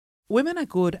Women are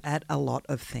good at a lot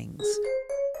of things.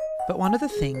 But one of the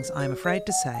things I'm afraid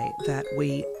to say that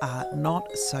we are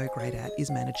not so great at is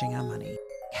managing our money.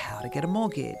 How to get a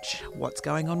mortgage, what's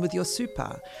going on with your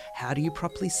super, how do you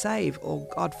properly save or,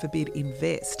 God forbid,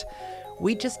 invest.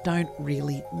 We just don't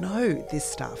really know this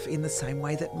stuff in the same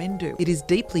way that men do. It is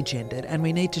deeply gendered and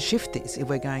we need to shift this if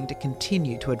we're going to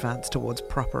continue to advance towards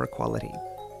proper equality.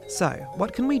 So,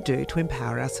 what can we do to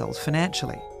empower ourselves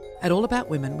financially? At All About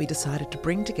Women, we decided to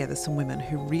bring together some women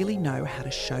who really know how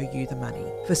to show you the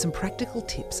money for some practical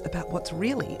tips about what's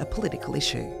really a political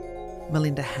issue.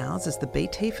 Melinda Howes is the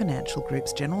BT Financial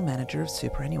Group's General Manager of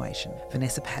Superannuation.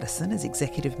 Vanessa Patterson is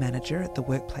Executive Manager at the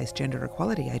Workplace Gender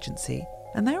Equality Agency.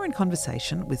 And they were in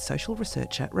conversation with social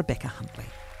researcher Rebecca Huntley.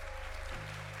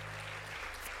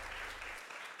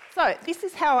 So this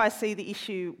is how I see the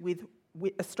issue with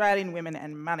Australian women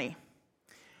and money.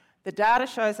 The data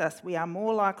shows us we are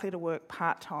more likely to work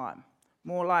part-time,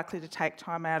 more likely to take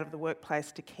time out of the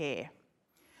workplace to care.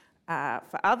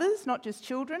 For others, not just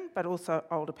children, but also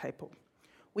older people.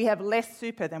 We have less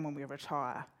super than when we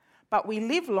retire, but we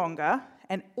live longer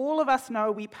and all of us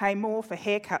know we pay more for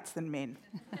haircuts than men.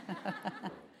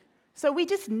 So we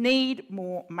just need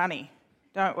more money,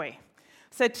 don't we?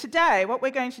 So today, what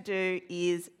we're going to do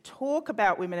is talk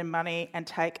about women and money and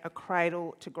take a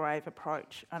cradle-to-grave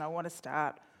approach. And I want to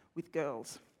start with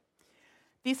girls.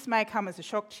 This may come as a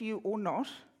shock to you or not,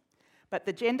 but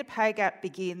the gender pay gap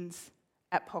begins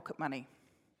at pocket money.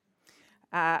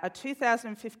 A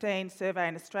 2015 survey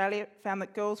in Australia found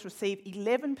that girls receive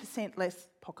 11% less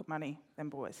pocket money than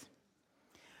boys.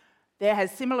 There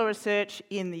has similar research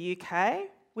in the UK,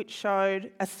 which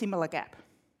showed a similar gap.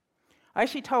 I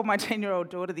actually told my 10-year-old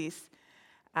daughter this,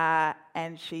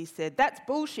 and she said, "That's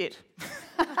bullshit."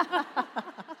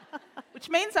 Which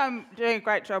means I'm doing a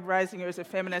great job raising her as a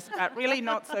feminist, but really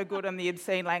not so good on the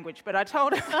obscene language. But I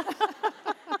told her,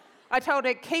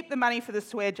 keep the money for the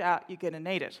swear jar, you're going to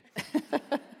need it.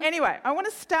 Anyway, I want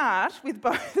to start with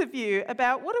both of you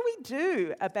about what do we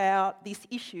do about this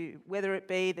issue, whether it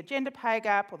be the gender pay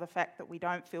gap or the fact that we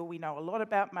don't feel we know a lot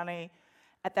about money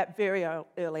at that very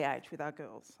early age with our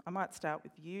girls. I might start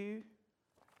with you,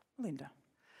 Linda.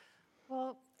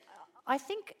 Well, I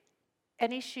think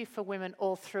an issue for women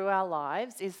all through our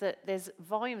lives is that there's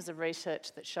volumes of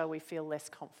research that show we feel less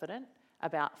confident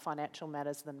about financial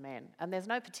matters than men. And there's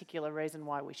no particular reason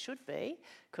why we should be,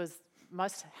 because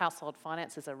most household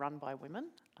finances are run by women,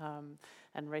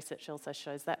 and research also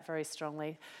shows that very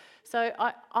strongly. So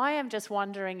I am just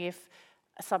wondering if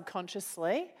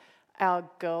subconsciously our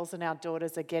girls and our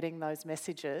daughters are getting those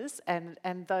messages, and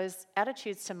those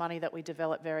attitudes to money that we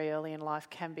develop very early in life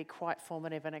can be quite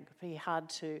formative, and it can be hard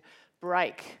to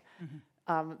break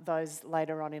those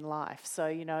later on in life. So,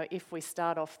 you know, if we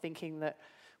start off thinking that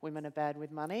women are bad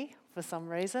with money for some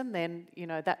reason, then, you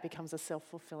know, that becomes a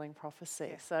self-fulfilling prophecy.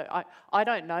 Yeah. So I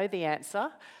don't know the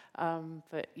answer,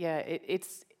 but yeah,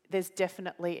 there's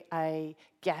definitely a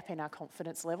gap in our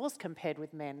confidence levels compared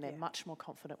with men. They're much more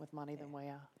confident with money than we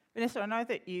are. Vanessa, I know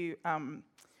that you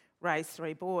raised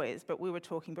 3 boys, but we were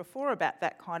talking before about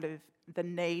that kind of the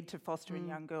need to foster in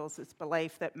young girls this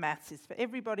belief that maths is for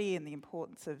everybody and the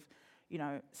importance of, you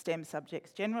know, STEM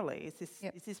subjects generally.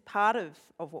 Is this part of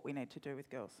what we need to do with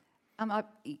girls?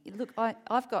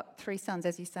 I've got 3 sons,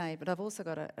 as you say, but I've also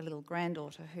got a little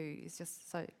granddaughter who is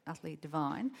just so utterly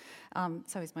divine.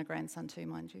 So is my grandson too,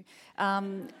 mind you.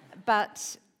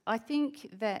 But I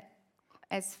think that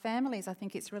as families, I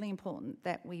think it's really important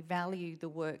that we value the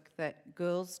work that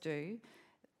girls do,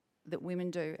 that women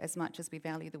do, as much as we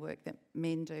value the work that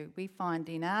men do. We find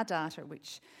in our data,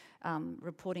 which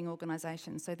reporting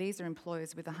organisations, so these are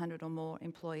employers with 100 or more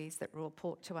employees that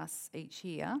report to us each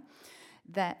year,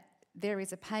 that there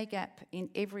is a pay gap in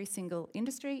every single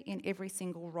industry, in every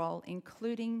single role,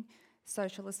 including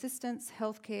social assistants,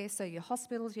 healthcare, so your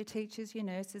hospitals, your teachers, your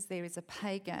nurses. There is a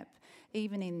pay gap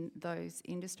even in those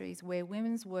industries where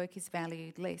women's work is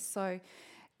valued less. So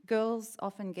girls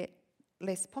often get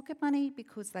less pocket money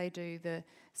because they do the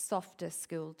softer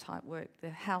skill type work, the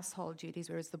household duties,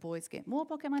 whereas the boys get more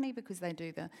pocket money because they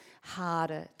do the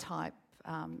harder type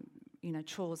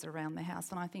chores around the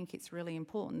house. And I think it's really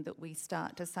important that we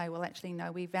start to say, well, actually,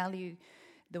 no, we value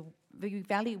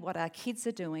what our kids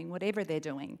are doing, whatever they're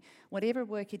doing, whatever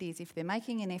work it is. If they're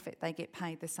making an effort, they get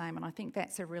paid the same. And I think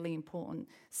that's a really important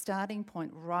starting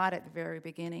point right at the very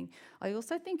beginning. I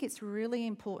also think it's really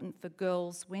important for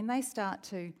girls when they start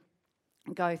to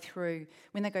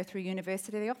when they go through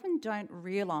university, they often don't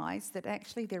realise that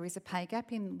actually there is a pay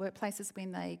gap in workplaces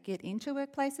when they get into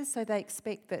workplaces. So they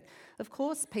expect that, of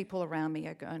course, people around me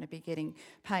are going to be getting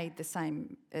paid the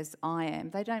same as I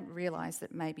am. They don't realise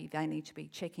that maybe they need to be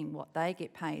checking what they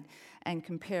get paid and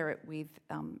compare it with,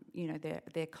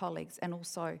 their colleagues. And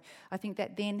also, I think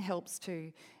that then helps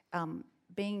to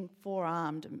being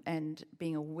forearmed and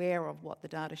being aware of what the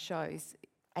data shows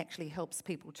actually helps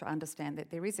people to understand that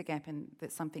there is a gap and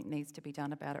that something needs to be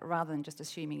done about it, rather than just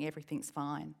assuming everything's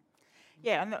fine.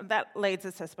 Yeah, and that leads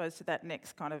us, I suppose, to that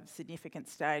next kind of significant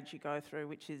stage you go through,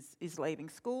 which is leaving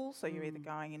school. So you're either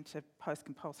going into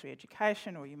post-compulsory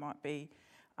education, or you might be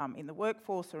in the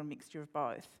workforce, or a mixture of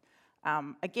both.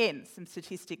 Again, some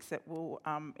statistics that will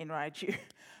enrage you.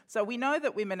 So we know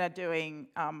that women are doing,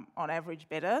 on average,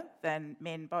 better than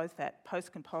men, both at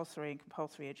post-compulsory and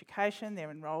compulsory education.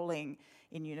 They're enrolling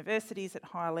in universities at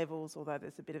higher levels, although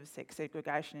there's a bit of sex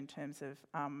segregation in terms of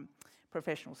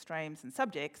professional streams and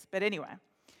subjects. But anyway,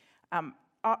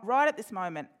 right at this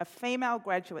moment, a female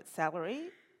graduate salary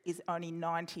is only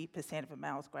 90% of a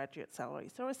male's graduate salary,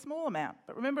 so a small amount.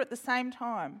 But remember, at the same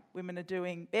time, women are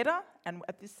doing better, and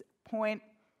at this point,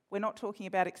 we're not talking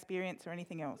about experience or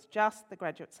anything else, just the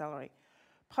graduate salary.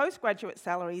 Postgraduate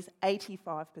salary is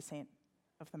 85%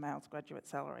 of the male's graduate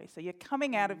salary. So you're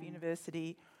coming out of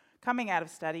university, coming out of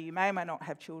study, you may or may not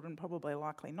have children, probably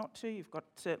likely not to. You've got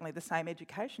certainly the same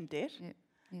education debt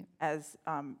as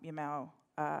your male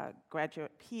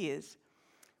graduate peers.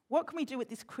 What can we do at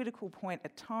this critical point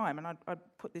of time, and I'd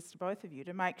put this to both of you,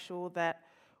 to make sure that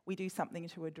we do something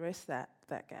to address that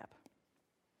gap?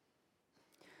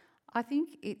 I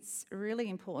think it's really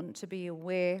important to be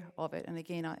aware of it, and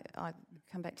again, I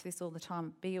come back to this all the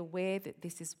time, be aware that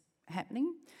this is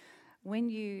happening. When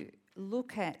you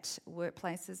look at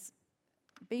workplaces,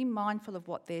 be mindful of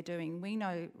what they're doing. We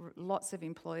know lots of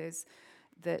employers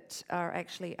that are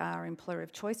actually our employer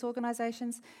of choice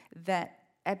organisations that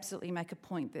absolutely make a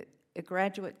point that a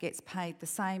graduate gets paid the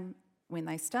same when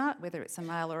they start, whether it's a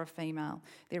male or a female.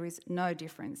 There is no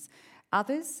difference.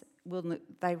 Others,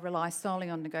 they rely solely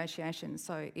on negotiation.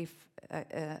 So if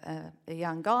a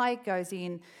young guy goes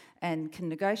in and can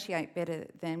negotiate better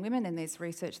than women, and there's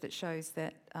research that shows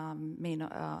that men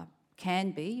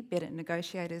can be better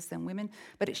negotiators than women,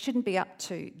 but it shouldn't be up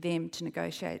to them to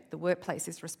negotiate. The workplace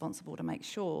is responsible to make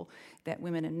sure that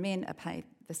women and men are paid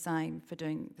the same for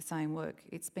doing the same work.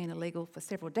 It's been illegal for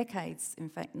several decades, in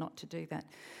fact, not to do that.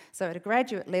 So at a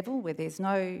graduate level, where there's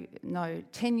no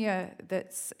tenure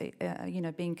that's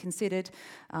being considered,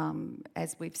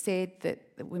 as we've said, that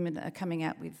women are coming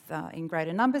out with in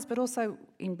greater numbers, but also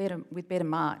with better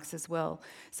marks as well.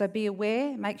 So be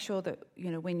aware. Make sure that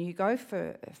when you go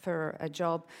for a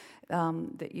job,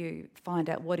 that you find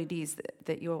out what it is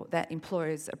that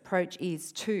employer's approach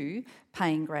is to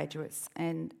paying graduates,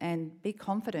 and be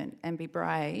confident and be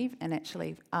brave and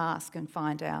actually ask and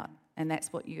find out, and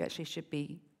that's what you actually should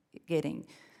be getting.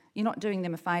 You're not doing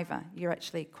them a favour. You're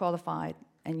actually qualified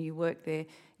and you work there,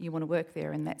 you want to work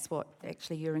there, and that's what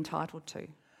actually you're entitled to.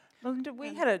 Melinda,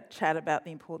 we had a chat about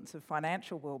the importance of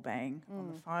financial wellbeing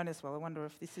on the phone as well. I wonder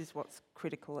if this is what's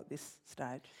critical at this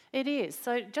stage. It is.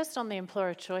 So just on the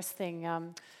employer choice thing,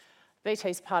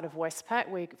 BT's part of Westpac.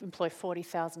 We employ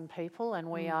 40,000 people, and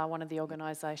we are one of the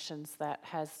organisations that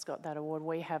has got that award.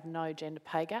 We have no gender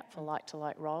pay gap for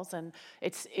like-to-like roles, and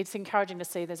it's encouraging to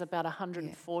see there's about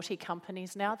 140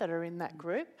 companies now that are in that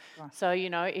group. Right. So,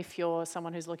 if you're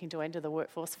someone who's looking to enter the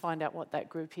workforce, find out what that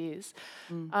group is.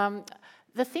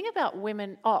 The thing about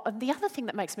women, and the other thing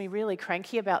that makes me really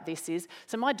cranky about this is,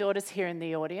 so my daughter's here in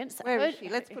the audience. Where is she?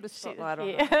 Let's put a spotlight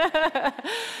on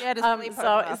her.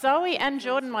 So Zoe and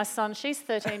Jordan, my son, she's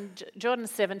 13,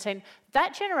 Jordan's 17.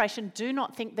 That generation do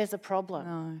not think there's a problem.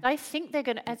 No. They think they're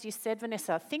going to, as you said,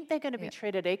 Vanessa, think they're going to be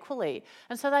treated equally.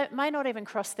 And so they may not even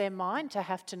cross their mind to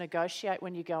have to negotiate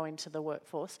when you go into the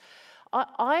workforce.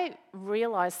 I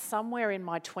realised somewhere in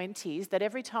my 20s that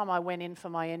every time I went in for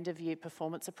my end-of-year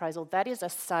performance appraisal, that is a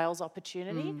sales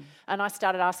opportunity. And I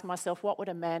started asking myself, what would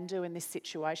a man do in this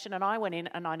situation? And I went in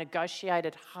and I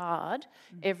negotiated hard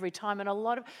every time.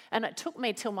 And it took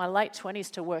me till my late 20s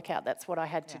to work out that's what I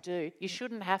had to do. You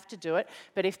shouldn't have to do it.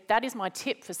 But if that is my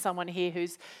tip for someone here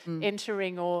who's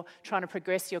entering or trying to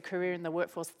progress your career in the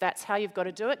workforce, that's how you've got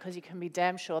to do it, because you can be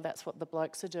damn sure that's what the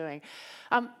blokes are doing.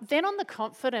 Then on the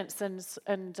confidence and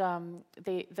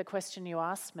the question you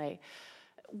asked me,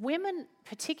 women,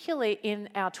 particularly in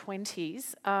our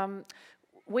 20s,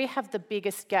 we have the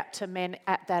biggest gap to men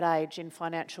at that age in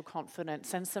financial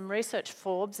confidence. And some research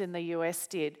Forbes in the US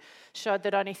did showed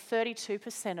that only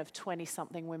 32% of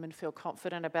 20-something women feel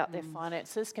confident about their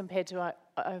finances compared to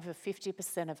over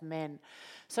 50% of men.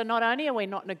 So not only are we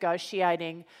not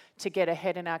negotiating to get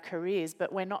ahead in our careers,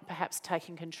 but we're not perhaps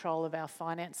taking control of our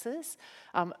finances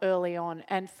early on.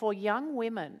 And for young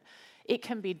women, it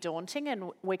can be daunting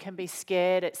and we can be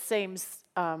scared. It seems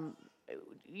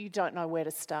you don't know where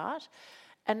to start.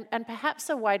 And perhaps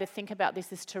a way to think about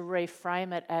this is to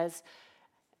reframe it as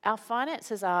our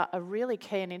finances are a really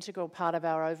key and integral part of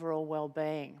our overall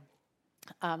well-being.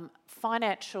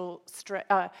 Financial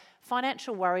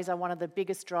worries are one of the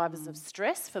biggest drivers of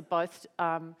stress for both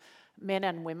men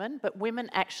and women, but women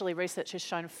actually, research has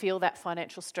shown, feel that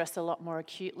financial stress a lot more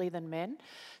acutely than men.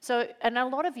 So, and a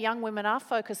lot of young women are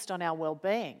focused on our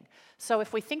well-being. So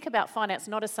if we think about finance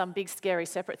not as some big, scary,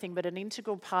 separate thing, but an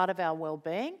integral part of our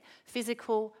well-being,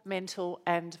 physical, mental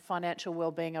and financial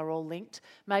well-being are all linked,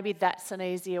 maybe that's an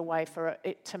easier way for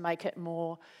it to make it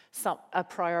more a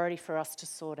priority for us to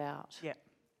sort out. Yeah.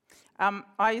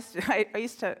 I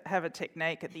used to have a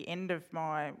technique at the end of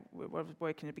I was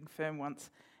working in a big firm once,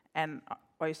 and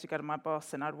I used to go to my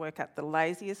boss and I'd work out the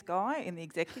laziest guy in the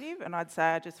executive and I'd say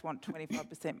I just want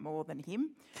 25% more than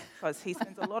him because he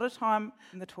spends a lot of time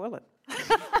in the toilet.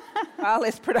 Far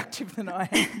less productive than I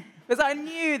am. Because I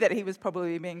knew that he was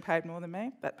probably being paid more than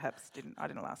me, but perhaps I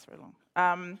didn't last very long.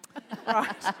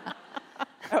 Right.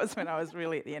 That was when I was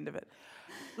really at the end of it.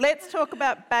 Let's talk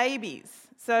about babies.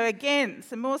 So again,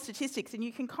 some more statistics, and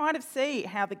you can kind of see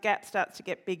how the gap starts to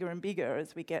get bigger and bigger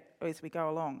as we go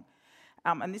along.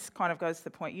 And this kind of goes to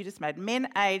the point you just made. Men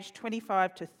aged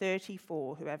 25 to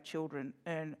 34 who have children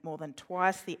earn more than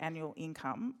twice the annual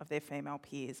income of their female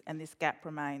peers, and this gap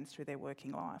remains through their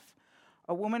working life.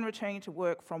 A woman returning to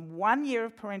work from 1 year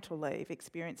of parental leave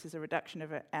experiences a reduction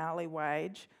of her hourly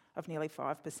wage of nearly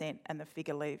 5%, and the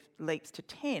figure leaps to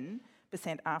 10%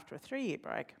 after a 3-year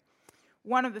break.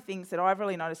 One of the things that I've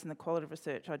really noticed in the qualitative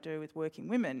research I do with working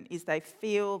women is they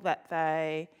feel that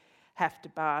they have to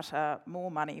barter more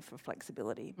money for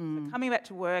flexibility. So coming back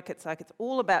to work, it's like it's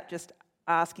all about just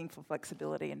asking for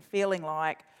flexibility and feeling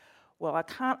like, well, I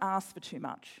can't ask for too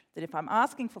much. That if I'm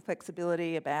asking for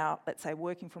flexibility about, let's say,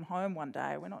 working from home one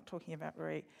day, we're not talking about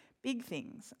very big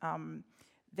things,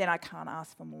 then I can't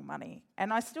ask for more money.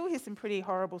 And I still hear some pretty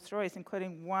horrible stories,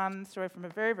 including one story from a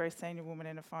very, very senior woman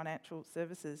in a financial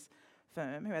services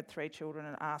firm who had 3 children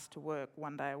and asked to work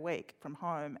 1 day a week from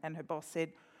home, and her boss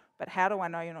said, but how do I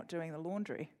know you're not doing the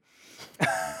laundry?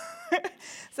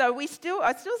 So I still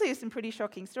see some pretty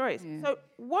shocking stories. Yeah. So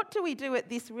what do we do at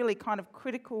this really kind of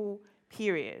critical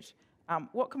period?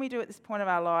 What can we do at this point of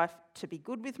our life to be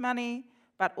good with money,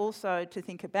 but also to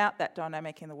think about that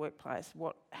dynamic in the workplace?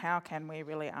 How can we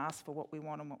really ask for what we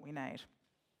want and what we need?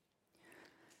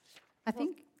 I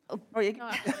think...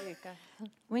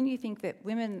 When you think that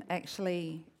women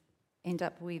actually end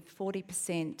up with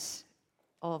 40%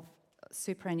 of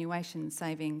superannuation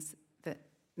savings that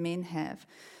men have,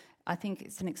 I think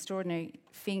it's an extraordinary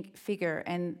figure,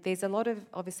 and there's a lot of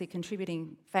obviously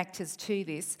contributing factors to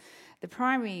this. The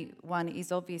primary one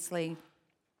is obviously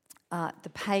the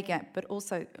pay gap, but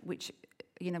also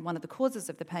one of the causes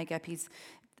of the pay gap is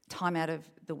time out of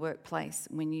the workplace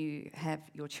when you have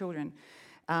your children.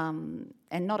 And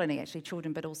not only actually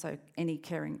children, but also any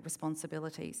caring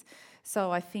responsibilities.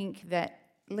 So I think that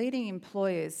leading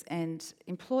employers and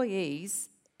employees,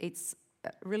 it's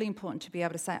really important to be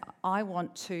able to say, I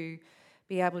want to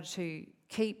be able to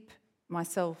keep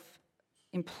myself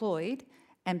employed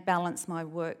and balance my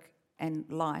work and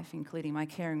life, including my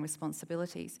caring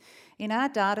responsibilities. In our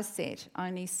data set,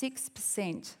 only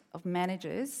 6% of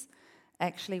managers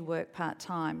actually work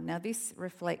part-time. Now this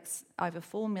reflects over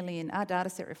 4 million, our data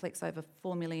set reflects over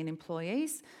 4 million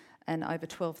employees and over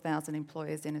 12,000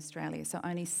 employers in Australia. So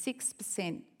only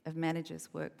 6% of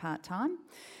managers work part-time.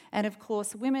 And of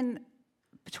course, women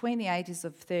between the ages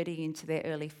of 30 into their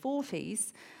early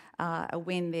 40s are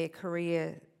when their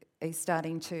career is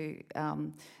starting to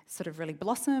sort of really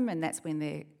blossom, and that's when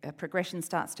their progression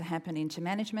starts to happen into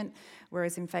management,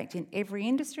 whereas in fact in every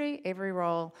industry, every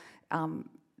role,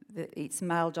 it's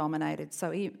male-dominated.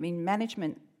 So in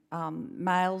management,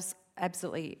 males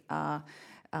absolutely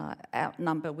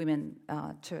outnumber women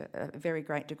to a very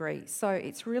great degree. So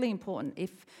it's really important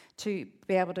to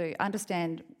be able to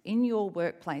understand in your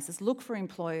workplaces, look for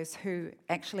employers who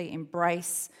actually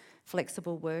embrace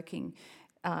flexible working.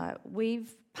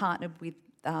 We've partnered with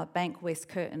Bank West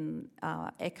Curtin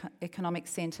Economic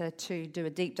Centre to do a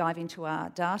deep dive into our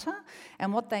data,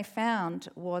 and what they found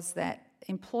was that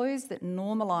employers that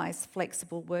normalise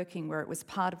flexible working, where it was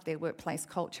part of their workplace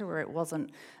culture, where it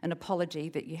wasn't an apology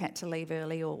that you had to leave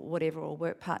early or whatever, or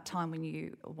work part-time when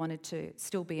you wanted to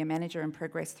still be a manager and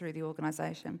progress through the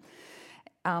organisation,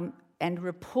 and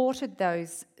reported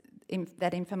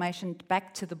that information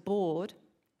back to the board,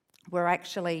 were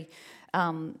actually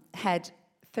had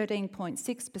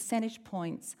 13.6 percentage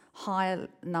points higher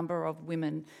number of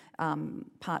women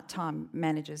part-time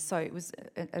managers. So it was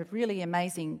a really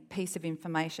amazing piece of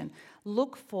information.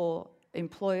 Look for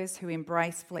employers who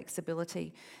embrace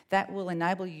flexibility. That will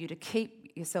enable you to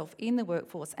keep yourself in the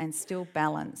workforce and still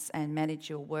balance and manage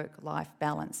your work-life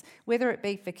balance, whether it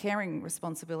be for caring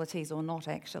responsibilities or not.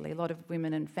 Actually, a lot of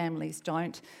women and families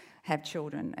don't have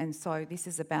children, and so this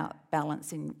is about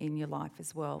balance in your life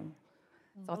as well.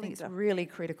 So I think it's really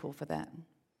critical for that.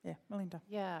 Yeah, Melinda.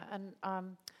 Yeah, and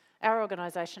our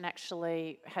organisation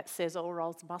actually says all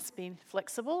roles must be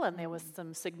flexible, and there was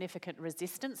some significant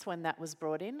resistance when that was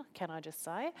brought in, can I just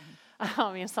say,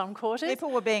 in some quarters.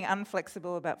 People were being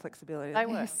unflexible about flexibility. They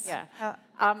were, yeah.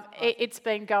 It's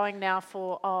been going now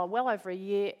for well over a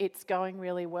year. It's going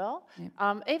really well.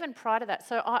 Yep. Even prior to that,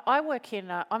 so I work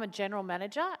in, I'm a general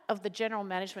manager of the general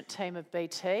management team of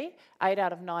BT. 8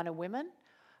 out of 9 are women.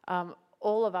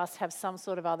 All of us have some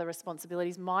sort of other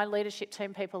responsibilities. My leadership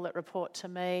team, people that report to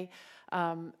me,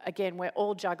 again, we're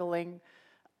all juggling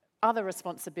other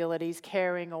responsibilities,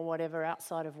 caring or whatever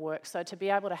outside of work. So to be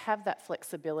able to have that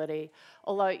flexibility,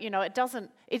 although,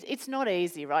 it's not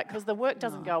easy, right? Because the work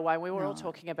doesn't go away. We were all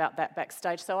talking about that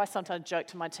backstage. So I sometimes joke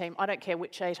to my team, I don't care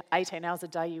which 18 hours a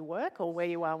day you work or where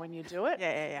you are when you do it,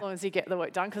 as long as you get the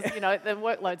work done, because, the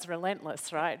workload's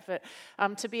relentless, right? But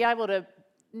to be able to,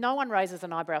 no one raises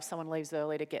an eyebrow if someone leaves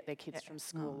early to get their kids from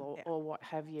school or what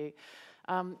have you.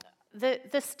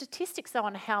 The statistics, though,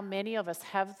 on how many of us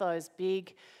have those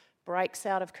big breaks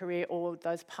out of career or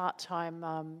those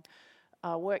part-time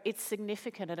work, it's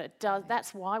significant, and it does.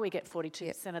 That's why we get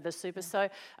 42% of the super. So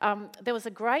there was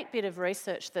a great bit of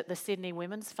research that the Sydney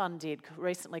Women's Fund did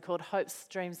recently called Hopes,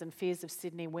 Dreams and Fears of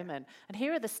Sydney Women. And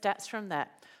here are the stats from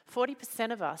that.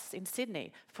 40% of us in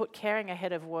Sydney put caring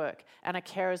ahead of work and are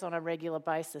carers on a regular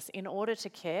basis. In order to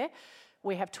care,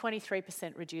 we have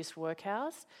 23% reduced work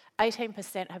hours,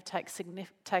 18% have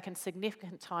taken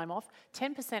significant time off,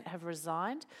 10% have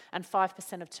resigned, and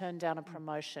 5% have turned down a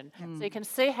promotion. So you can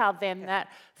see how then that,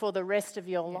 for the rest of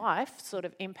your life, sort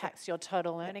of impacts your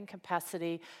total earning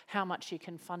capacity, how much you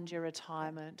can fund your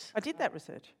retirement. I did that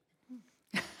research.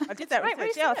 I did that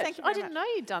research. Yeah, thank you very I didn't know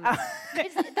you'd done that.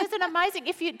 There's an amazing,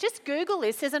 if you just Google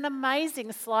this, there's an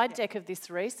amazing slide deck of this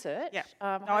research. Yeah.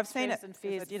 No, I've seen it. And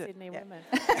Fears of Sydney Women.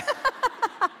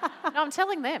 No, I'm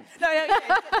telling them. No,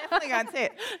 definitely go and see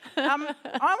it. I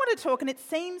want to talk, and it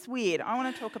seems weird, I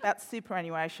want to talk about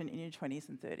superannuation in your 20s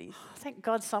and 30s. Oh, thank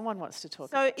God someone wants to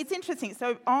talk about it. So it's interesting.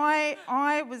 So I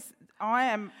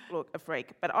am, look, a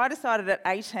freak, but I decided at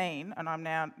 18, and I'm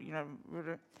now,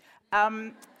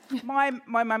 my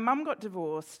mum got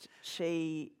divorced.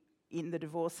 In the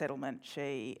divorce settlement,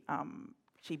 she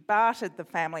bartered the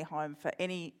family home for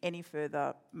any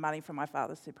further money from my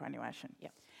father's superannuation.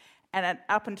 Yep. And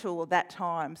up until that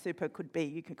time, super could be,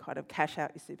 you could kind of cash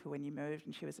out your super when you moved,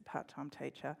 and she was a part-time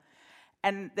teacher.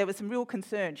 And there was some real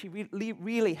concern. She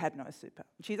really had no super.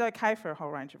 She's okay for a whole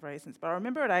range of reasons. But I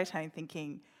remember at 18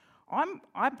 thinking,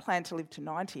 I plan to live to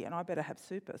 90 and I better have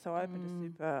super. So I opened a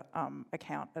super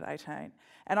account at 18.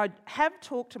 And I have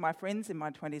talked to my friends in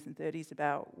my 20s and 30s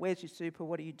about where's your super,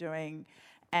 what are you doing?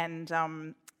 And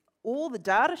all the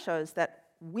data shows that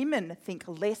women think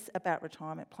less about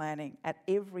retirement planning at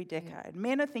every decade. Yeah.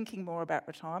 Men are thinking more about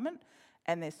retirement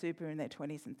and their super in their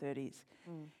 20s and 30s.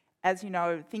 As you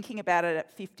know, thinking about it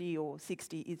at 50 or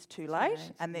 60 is too late,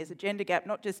 and there's a gender gap,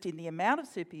 not just in the amount of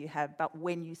super you have, but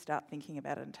when you start thinking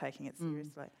about it and taking it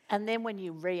seriously. And then when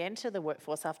you re-enter the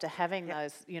workforce after having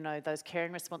those, those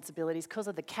caring responsibilities, because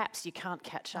of the caps, you can't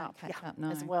catch up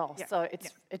as well. Yeah. So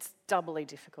it's doubly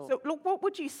difficult. So look, what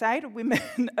would you say to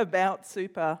women about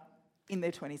super in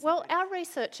their 20s? Well, our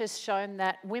research has shown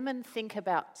that women think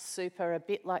about super a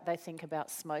bit like they think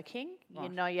about smoking. Right.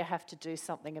 You know you have to do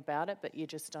something about it, but you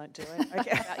just don't do it.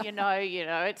 Okay.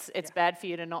 It's bad for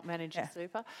you to not manage your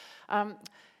super.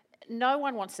 No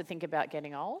one wants to think about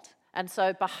getting old. And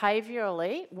so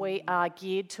behaviourally, we are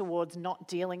geared towards not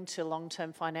dealing to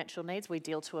long-term financial needs. We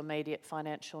deal to immediate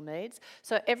financial needs.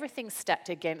 So everything's stacked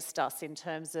against us in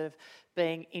terms of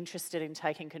being interested in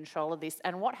taking control of this.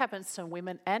 And what happens to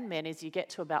women and men is you get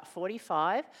to about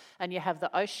 45 and you have the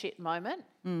oh shit moment.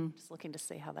 Just looking to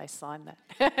see how they sign that.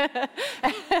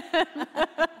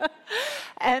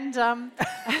 And do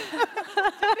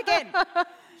it again.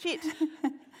 Shit.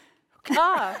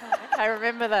 I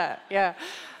remember that, yeah.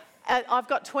 I've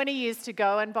got 20 years to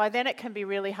go, and by then it can be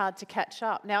really hard to catch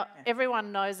up. Now,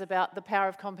 everyone knows about the power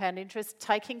of compound interest,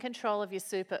 taking control of your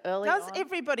super early on. Does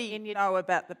everybody know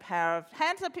about the power of...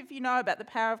 Hands up if you know about the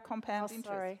power of compound interest.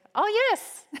 Sorry. Oh,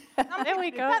 yes. There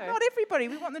we go. But not everybody.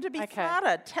 We want them to be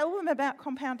smarter. Tell them about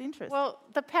compound interest. Well,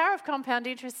 the power of compound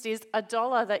interest is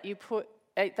 $1 that you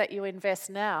that you invest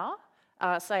now,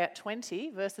 say at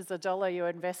 20 versus $1 you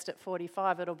invest at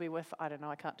 45, it'll be worth, I don't know,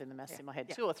 I can't do the maths in my head,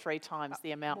 2 or 3 times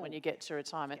the amount when you get to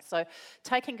retirement. So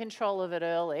taking control of it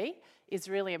early is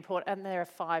really important, and there are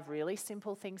 5 really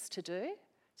simple things to do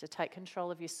to take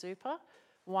control of your super.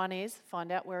 One is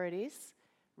find out where it is.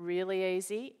 Really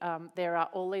easy. There are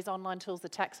all these online tools, the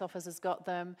tax office has got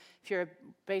them. If you're a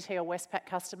BT or Westpac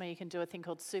customer, you can do a thing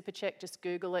called Supercheck, just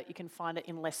Google it, you can find it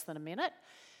in less than a minute.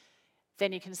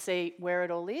 Then you can see where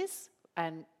it all is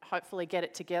and hopefully get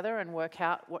it together and work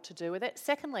out what to do with it.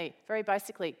 Secondly, very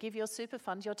basically, give your super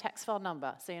fund your tax file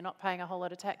number, so you're not paying a whole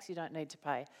lot of tax you don't need to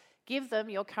pay. Give them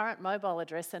your current mobile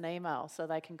address and email so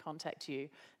they can contact you,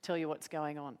 tell you what's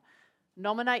going on.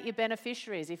 Nominate your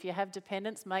beneficiaries. If you have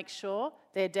dependents, make sure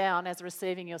they're down as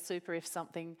receiving your super if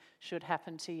something should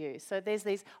happen to you. So there's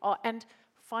these, and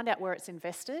find out where it's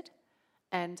invested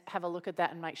and have a look at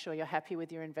that and make sure you're happy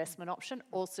with your investment option.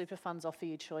 All super funds offer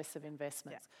you choice of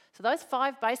investments. Yeah. So those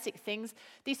 5 basic things,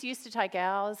 this used to take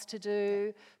hours to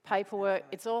do, paperwork,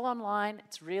 it's all online,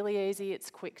 it's really easy, it's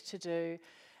quick to do,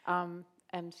 and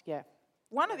yeah.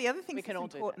 One of the other things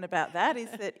that's important about that is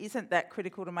that isn't that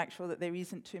critical to make sure that there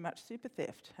isn't too much super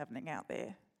theft happening out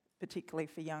there, particularly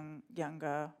for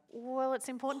younger... Well, it's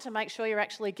important to make sure you're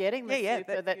actually getting the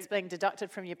super that's being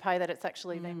deducted from your pay, that it's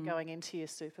actually then going into your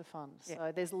super fund. Yeah.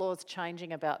 So there's laws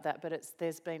changing about that, but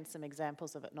there's been some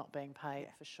examples of it not being paid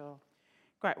for sure.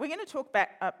 Great. We're going to talk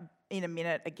back up in a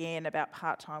minute again about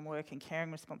part-time work and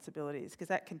caring responsibilities, because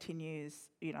that continues,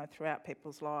 throughout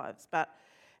people's lives. But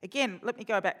again, let me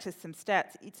go back to some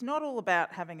stats. It's not all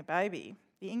about having a baby.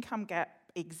 The income gap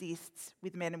exists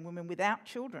with men and women without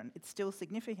children. It's still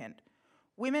significant.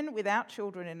 Women without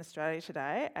children in Australia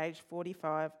today, aged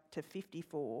 45 to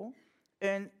 54,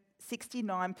 earn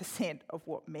 69% of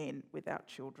what men without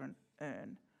children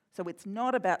earn. So it's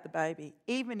not about the baby.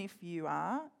 Even if you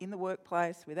are in the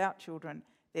workplace without children,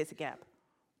 there's a gap.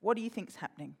 What do you think's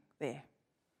happening there?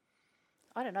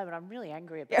 I don't know, but I'm really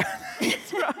angry about it.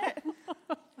 That's right.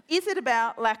 Is it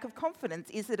about lack of confidence?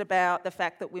 Is it about the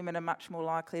fact that women are much more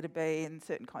likely to be in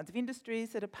certain kinds of industries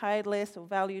that are paid less or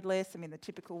valued less? I mean, the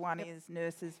typical one is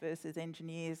nurses versus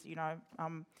engineers,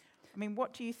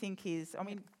 what do you think is...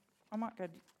 I might go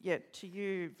to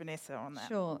you, Vanessa, on that.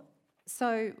 Sure.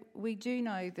 So we do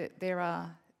know that there are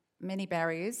many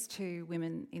barriers to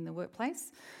women in the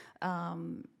workplace,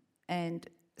 and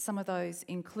some of those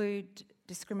include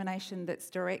discrimination that's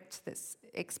direct, that's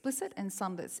explicit, and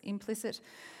some that's implicit.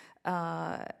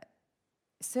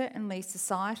 Certainly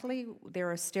societally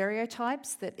there are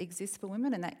stereotypes that exist for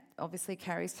women, and that obviously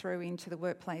carries through into the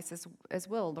workplace as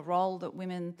well. The role that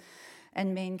women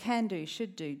and men can do,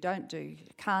 should do, don't do,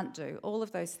 can't do, all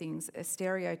of those things are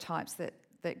stereotypes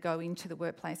that go into the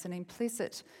workplace, and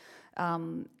implicit.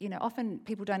 Often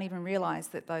people don't even realise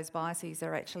that those biases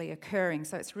are actually occurring,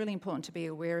 so it's really important to be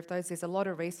aware of those. There's a lot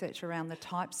of research around the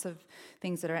types of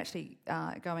things that are actually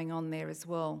going on there as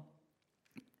well.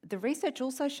 The research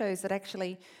also shows that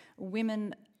actually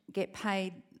women get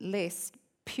paid less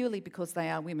purely because they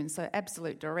are women, so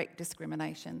absolute direct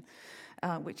discrimination,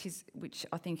 which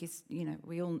I think is,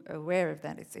 we all are aware of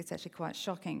that. It's actually quite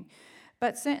shocking.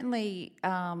 But certainly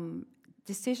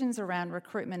decisions around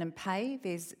recruitment and pay,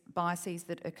 there's biases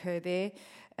that occur there,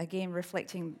 again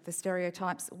reflecting the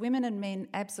stereotypes. Women and men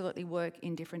absolutely work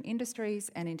in different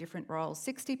industries and in different roles.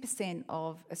 60%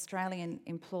 of Australian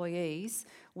employees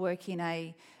work in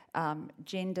a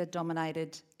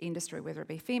gender-dominated industry, whether it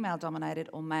be female-dominated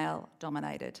or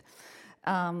male-dominated.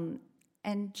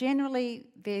 And generally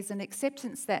there's an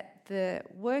acceptance that the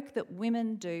work that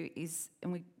women do is,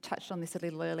 and we touched on this a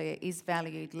little earlier, is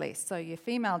valued less. So your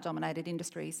female-dominated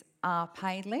industries are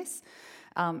paid less,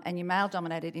 and your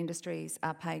male-dominated industries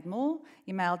are paid more.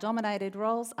 Your male-dominated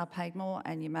roles are paid more,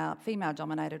 and your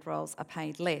female-dominated roles are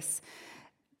paid less.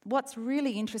 What's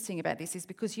really interesting about this is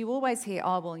because you always hear,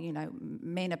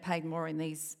 men are paid more in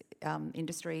these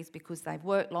industries because they've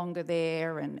worked longer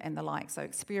there and the like, so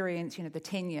experience, the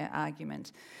tenure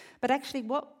argument. But actually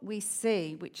what we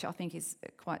see, which I think is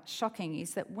quite shocking,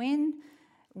 is that when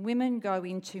women go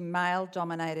into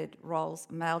male-dominated roles,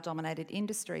 male-dominated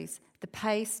industries, the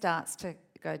pay starts to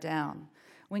go down.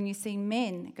 When you see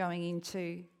men going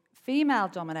into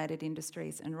female-dominated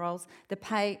industries and roles, the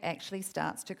pay actually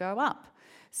starts to go up.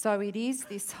 So it is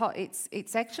this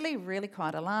it's actually really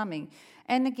quite alarming.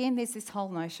 And again, there's this whole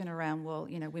notion around, well,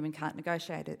 women can't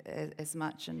negotiate as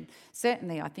much, and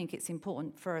certainly I think it's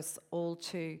important for us all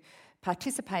to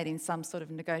participate in some sort of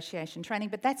negotiation training,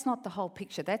 but that's not the whole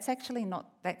picture. That's actually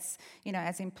not,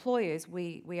 as employers,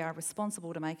 we are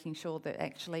responsible to making sure that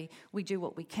actually we do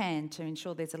what we can to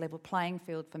ensure there's a level playing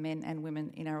field for men and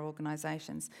women in our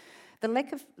organisations. The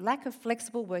lack of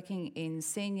flexible working in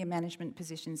senior management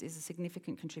positions is a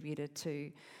significant contributor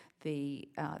to the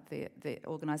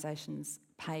organisation's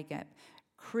pay gap.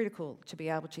 Critical to be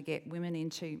able to get women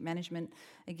into management,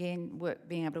 again,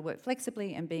 being able to work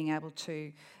flexibly and being able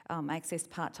to access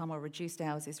part-time or reduced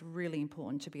hours is really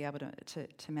important to be able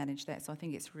to manage that. So I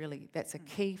think that's a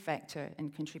key factor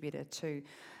and contributor to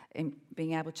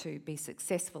being able to be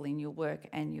successful in your work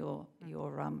and your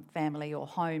family or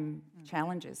home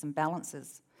challenges and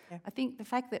balances. Yeah. I think the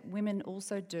fact that women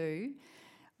also do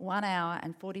 1 hour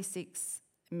and 46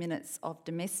 minutes of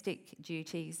domestic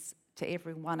duties to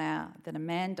every 1 hour that a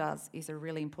man does is a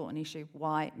really important issue,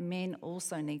 why men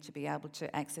also need to be able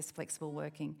to access flexible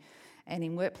working. And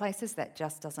in workplaces, that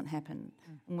just doesn't happen.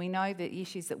 And we know the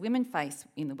issues that women face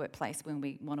in the workplace when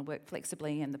we want to work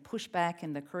flexibly, and the pushback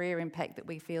and the career impact that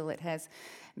we feel it has.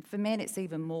 For men, it's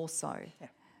even more so. Yeah.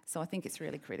 So I think it's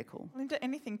really critical. Linda,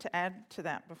 anything to add to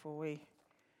that before we...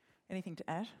 Anything to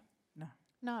add? No.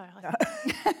 No.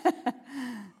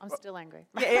 I'm still angry.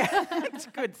 Yeah, it's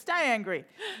good. Stay angry.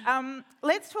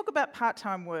 Let's talk about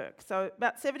part-time work. So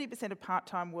about 70% of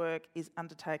part-time work is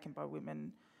undertaken by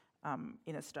women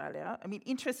in Australia. I mean,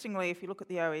 interestingly, if you look at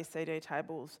the OECD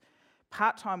tables,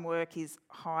 part-time work is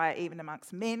higher even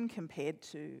amongst men compared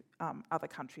to other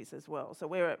countries as well. So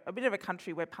we're a bit of a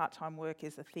country where part-time work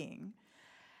is a thing.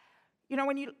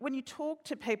 When you talk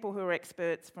to people who are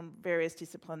experts from various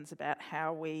disciplines about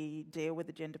how we deal with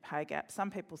the gender pay gap,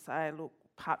 some people say, look,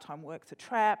 part-time work's a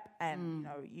trap and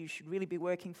you should really be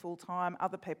working full-time.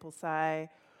 Other people say,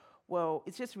 well,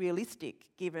 it's just realistic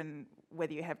given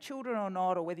whether you have children or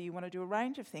not, or whether you want to do a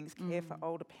range of things, care for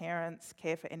older parents,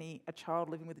 care for a child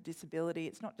living with a disability.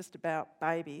 It's not just about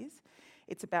babies,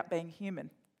 it's about being human.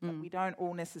 We don't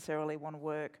all necessarily want to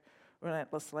work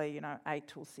relentlessly, 8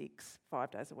 till 6,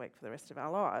 5 days a week for the rest of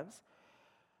our lives.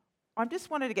 I just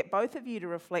wanted to get both of you to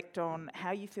reflect on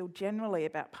how you feel generally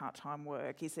about part-time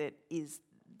work. Is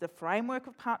the framework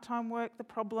of part-time work the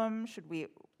problem?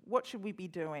 What should we be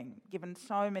doing, given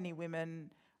so many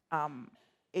women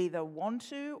either want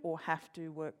to or have to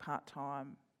work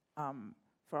part-time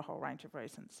for a whole range of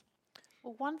reasons?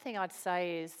 Well, one thing I'd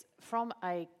say is, from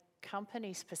a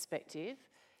company's perspective,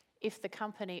 if the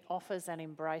company offers and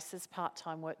embraces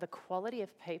part-time work, the quality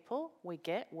of people we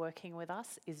get working with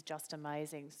us is just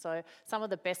amazing. So some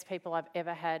of the best people I've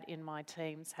ever had in my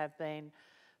teams have been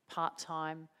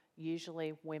part-time,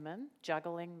 usually women,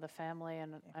 juggling the family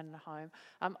and home.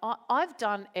 I've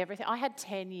done everything. I had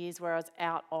 10 years where I was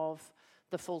out of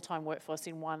the full-time workforce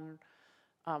in one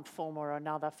form or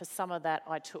another. For some of that,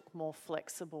 I took more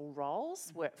flexible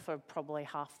roles for probably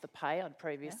half the pay I'd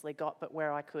previously got, but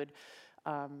where I could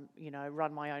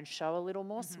run my own show a little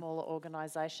more, smaller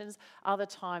organisations. Other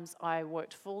times I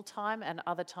worked full-time, and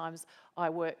other times I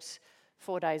worked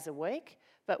 4 days a week.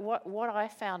 But what I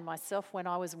found myself when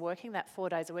I was working that 4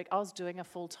 days a week, I was doing a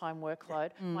full-time workload.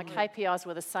 My KPIs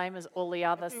were the same as all the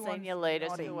other senior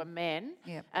leaders who were men.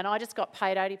 Yep. And I just got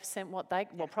paid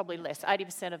 80% probably less,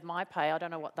 80% of my pay. I don't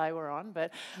know what they were on,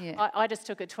 but I just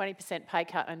took a 20% pay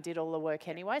cut and did all the work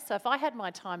anyway. So if I had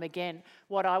my time again,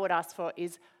 what I would ask for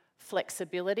is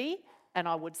flexibility, and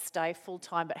I would stay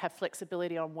full-time but have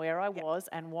flexibility on where I was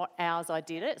and what hours I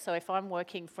did it. So if I'm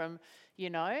working from,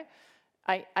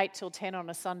 8 till 10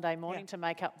 on a Sunday morning to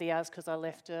make up the hours because I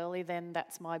left early, then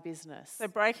that's my business. So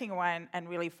breaking away and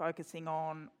really focusing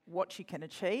on what you can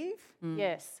achieve.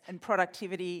 Yes. And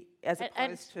productivity as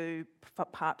opposed to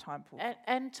part-time full-time.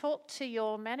 And talk to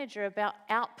your manager about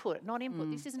output, not input.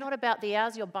 This is not about the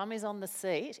hours your bum is on the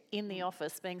seat in the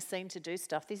office being seen to do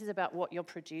stuff. This is about what you're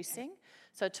producing.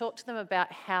 So talk to them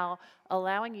about how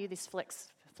allowing you this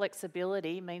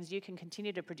flexibility means you can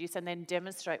continue to produce and then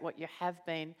demonstrate what you have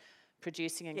been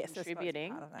producing and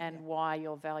contributing and why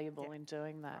you're valuable in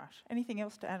doing that. Right. Anything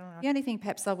else to add on? The only thing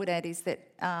perhaps I would add is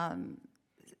that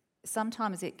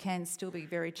sometimes it can still be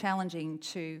very challenging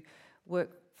to work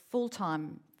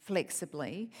full-time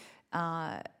flexibly.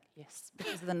 Yes,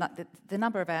 because the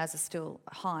number of hours is still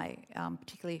high,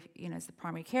 particularly as the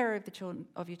primary carer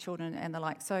of your children and the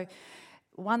like. So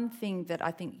one thing that I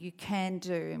think you can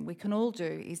do, and we can all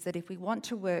do, is that if we want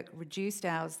to work reduced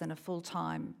hours than a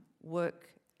full-time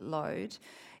workload,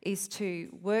 is to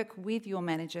work with your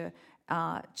manager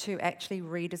to actually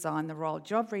redesign the role.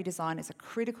 Job redesign is a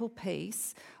critical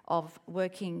piece of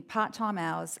working part-time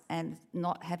hours and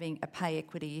not having a pay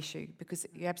equity issue, because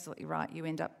you're absolutely right, you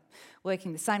end up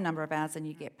working the same number of hours and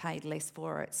you get paid less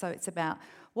for it. So it's about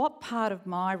what part of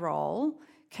my role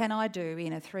can I do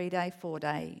in a 3-day,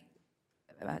 4-day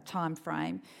time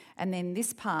frame, and then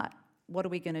this part, what are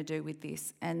we going to do with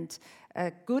this? And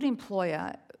a good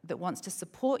employer that wants to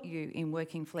support you in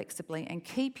working flexibly and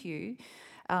keep you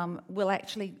will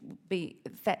actually be,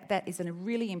 that is a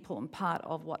really important part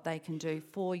of what they can do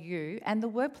for you and the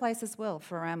workplace as well,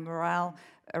 for our morale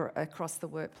across the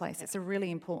workplace. It's a really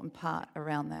important part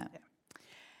around that. Yeah.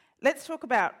 Let's talk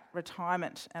about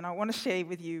retirement, and I want to share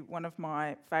with you one of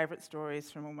my favourite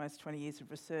stories from almost 20 years of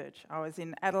research. I was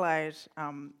in Adelaide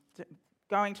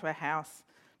going to a house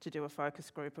to do a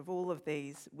focus group of all of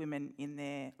these women in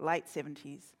their late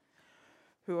 70s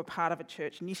who were part of a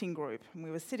church knitting group, and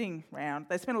we were sitting round.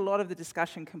 They spent a lot of the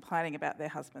discussion complaining about their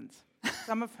husbands,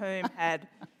 some of whom had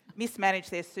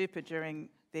mismanaged their super during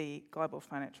the global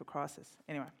financial crisis.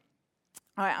 Anyway,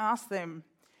 I asked them,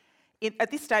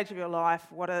 at this stage of your life,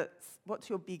 what's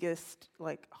your biggest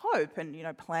hope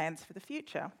and plans for the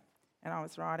future? And I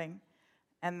was writing,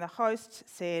 and the host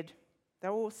said, they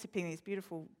were all sipping these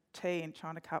beautiful tea in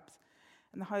china cups,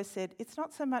 and the host said, "It's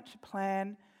not so much a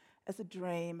plan as a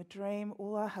dream.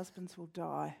 All our husbands will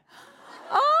die.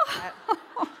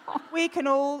 We can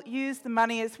all use the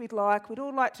money as we'd like. We'd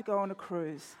all like to go on a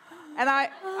cruise." And I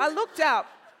looked up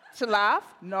to laugh.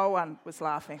 No one was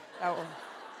laughing.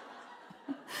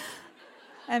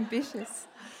 Ambitious.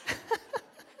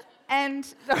 And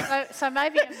So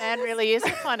maybe a man really is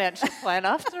a financial plan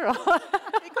after all.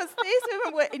 because these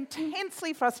women were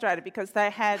intensely frustrated because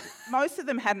most of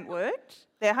them hadn't worked.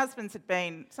 Their husbands had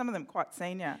been, some of them quite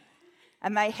senior,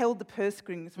 and they held the purse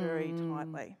strings very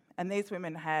tightly. And these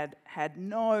women had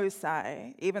no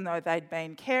say, even though they'd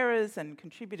been carers and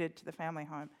contributed to the family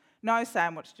home, no say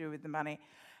in what to do with the money.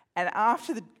 And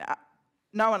after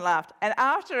no one laughed. And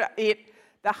after it,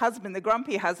 the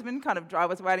grumpy husband, I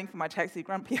was waiting for my taxi,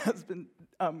 grumpy husband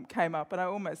came up, and I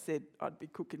almost said, "I'd be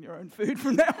cooking your own food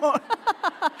from now on."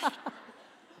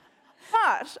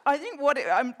 But I think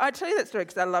I tell you that story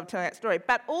because I love telling that story,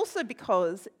 but also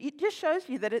because it just shows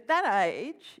you that at that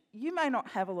age, you may not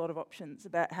have a lot of options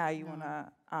about how you want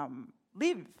to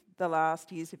live the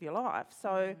last years of your life.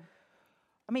 So,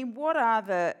 I mean,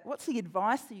 what's the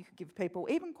advice that you could give people,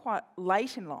 even quite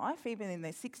late in life, even in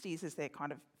their 60s as they're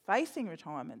kind of facing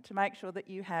retirement, to make sure that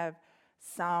you have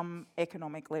some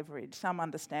economic leverage, some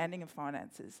understanding of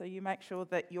finances, so you make sure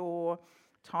that your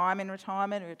time in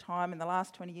retirement or your time in the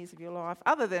last 20 years of your life,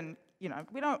 other than,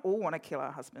 we don't all want to kill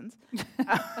our husbands,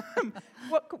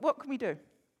 what can we do?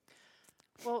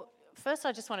 Well, first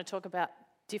I just want to talk about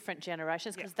different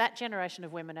generations, because that generation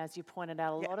of women, as you pointed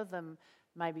out, a lot of them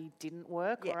maybe didn't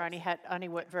work or only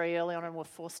worked very early on and were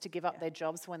forced to give up their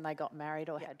jobs when they got married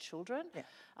or had children.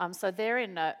 So they're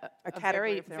in a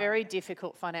very, very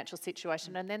difficult financial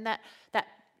situation. And then that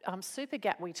super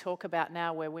gap we talk about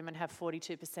now, where women have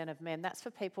 42% of men, that's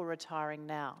for people retiring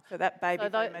now. So that baby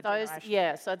boomer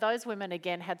generation. So those women,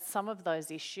 again, had some of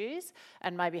those issues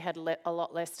and maybe had a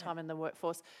lot less time in the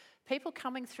workforce. People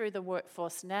coming through the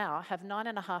workforce now have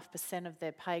 9.5% of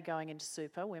their pay going into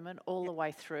super, women, all the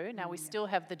way through. Now, we still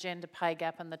have the gender pay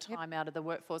gap and the time out of the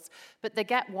workforce, but the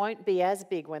gap won't be as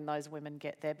big when those women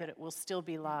get there, but it will still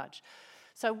be large.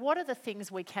 So what are the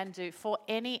things we can do for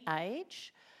any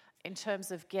age in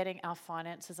terms of getting our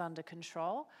finances under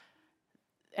control?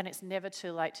 And it's never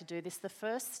too late to do this. The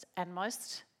first and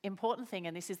most important thing,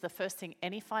 and this is the first thing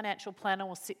any financial planner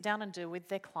will sit down and do with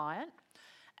their client,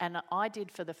 and I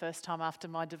did for the first time after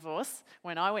my divorce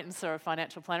when I went and saw a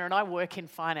financial planner, and I work in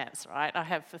finance, right? I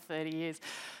have for 30 years.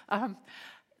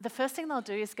 The first thing they'll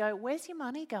do is go, "Where's your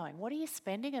money going? What are you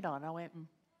spending it on?" I went,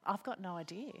 "I've got no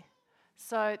idea."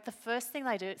 So the first thing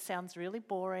they do, it sounds really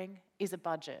boring, is a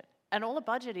budget. And all a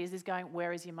budget is going,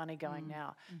 where is your money going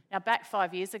now? Now, back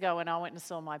 5 years ago when I went and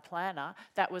saw my planner,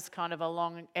 that was kind of a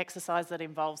long exercise that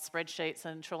involved spreadsheets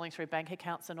and trawling through bank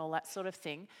accounts and all that sort of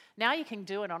thing. Now you can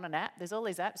do it on an app. There's all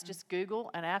these apps. Just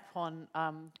Google an app on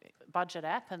budget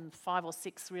app, and 5 or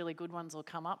 6 really good ones will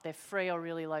come up. They're free or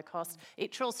really low cost.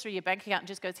 It trawls through your bank account and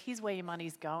just goes, here's where your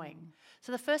money's going.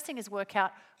 So the first thing is work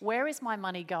out, where is my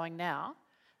money going now?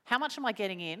 How much am I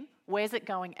getting in? Where's it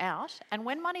going out? And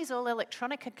when money's all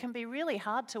electronic, it can be really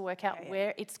hard to work out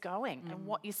where it's going and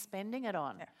what you're spending it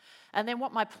on. And then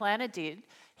what my planner did,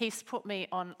 he's put me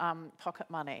on pocket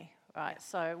money, right?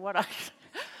 So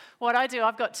what I do,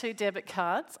 I've got 2 debit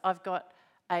cards. I've got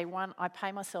I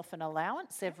pay myself an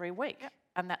allowance every week.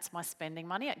 and that's my spending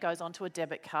money. It goes onto a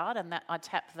debit card, and that I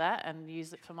tap that and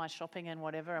use it for my shopping and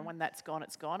whatever. And when that's gone,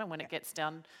 it's gone. And when it gets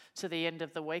down to the end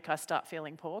of the week, I start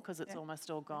feeling poor because it's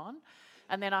almost all gone.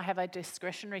 And then I have a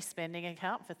discretionary spending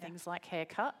account for things like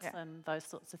haircuts and those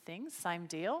sorts of things. Same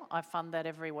deal. I fund that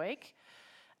every week.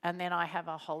 And then I have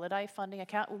a holiday funding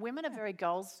account. Women are very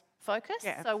goals focused.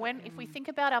 Yeah, So if we think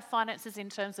about our finances in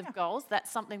terms of goals,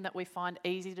 that's something that we find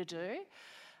easy to do.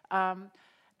 And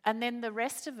then the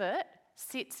rest of it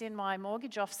sits in my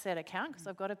mortgage offset account because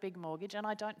I've got a big mortgage and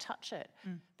I don't touch it.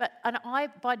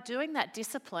 By doing that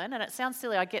discipline, and it sounds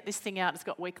silly, I get this thing out, it's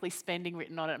got weekly spending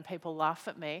written on it and people laugh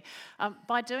at me.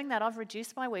 By doing that, I've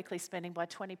reduced my weekly spending by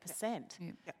 20%.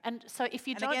 And so if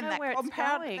you don't know where it's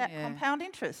going... that compound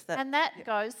interest. That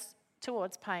goes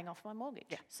towards paying off my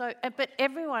mortgage. So, but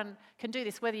everyone can do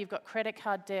this, whether you've got credit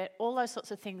card debt, all those sorts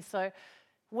of things. So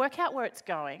work out where it's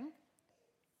going.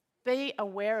 Be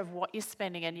aware of what you're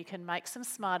spending, and you can make some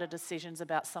smarter decisions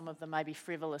about some of the maybe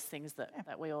frivolous things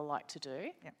that we all like to do.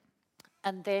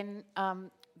 And then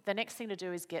the next thing to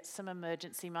do is get some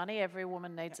emergency money. Every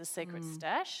woman needs a secret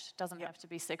stash. Doesn't have to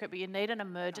be secret, but you need an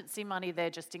emergency money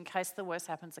there just in case the worst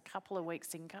happens, a couple of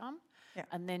weeks' income.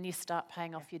 And then you start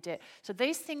paying off your debt. So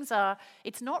these things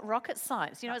it's not rocket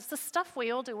science. You know, it's the stuff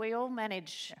we all do. We all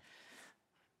manage,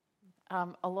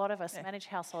 a lot of us manage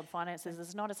household finances.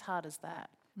 It's not as hard as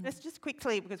that. Let's just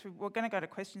quickly, because we're going to go to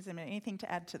questions in a minute, anything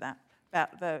to add to that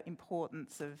about the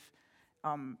importance of,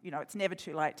 it's never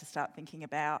too late to start thinking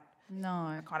about a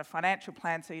kind of financial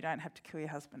plan so you don't have to kill your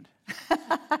husband.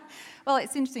 Well,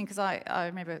 it's interesting because I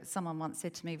remember someone once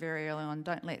said to me very early on,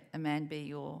 don't let a man be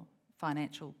your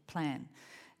financial plan.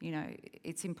 You know,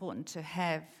 it's important to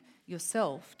have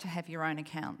yourself to have your own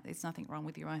account. There's nothing wrong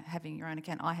with having your own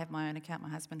account. I have my own account, my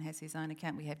husband has his own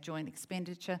account, we have joint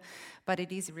expenditure, but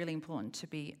it is really important to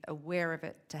be aware of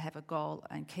it, to have a goal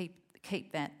and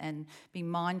keep that, and be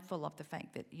mindful of the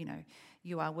fact that, you know,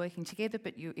 you are working together,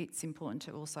 but it's important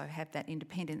to also have that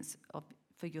independence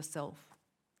for yourself.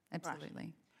 Absolutely.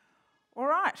 Right. All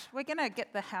right, we're going to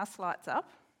get the house lights up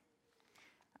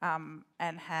and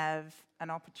have an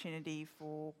opportunity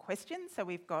for questions. So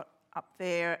we've got up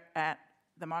there at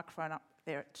the microphone up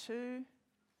there at 2,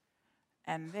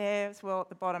 and there as well at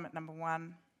the bottom at number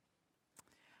 1.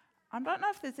 I don't know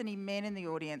if there's any men in the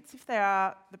audience. If there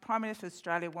are, the Prime Minister of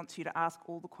Australia wants you to ask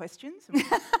all the questions.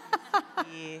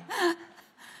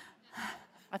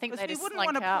 I think they just we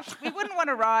wouldn't want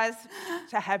to rise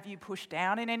to have you pushed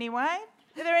down in any way.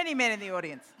 Are there any men in the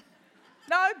audience?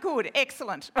 No? Good.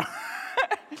 Excellent.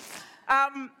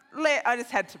 I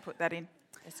just had to put that in.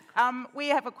 We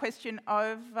have a question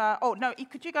of...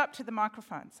 could you go up to the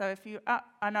microphone? So if you...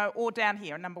 or down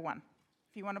here, number 1.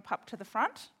 If you want to pop to the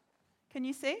front. Can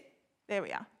you see? There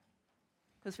we are.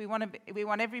 Because we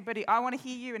want everybody... I want to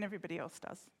hear you and everybody else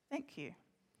does. Thank you.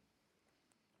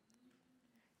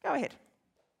 Go ahead.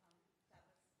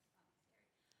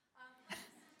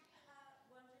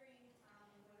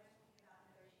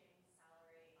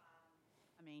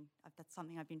 That's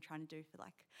something I've been trying to do for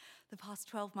like the past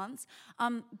 12 months.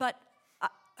 When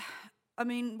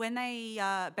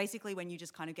they basically when you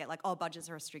just kind of get like, budgets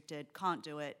are restricted, can't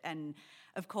do it, and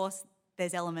of course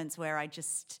there's elements where I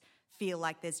just feel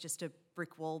like there's just a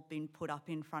brick wall being put up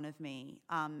in front of me.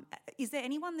 Is there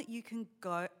anyone that you can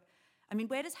go? I mean,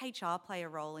 where does HR play a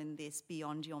role in this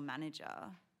beyond your manager?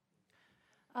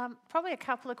 Probably a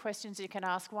couple of questions you can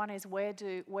ask. One is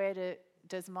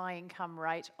does my income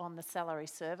rate on the salary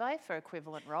survey for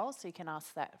equivalent roles? So you can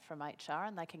ask that from HR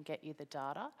and they can get you the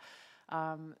data.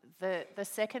 The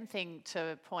second thing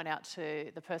to point out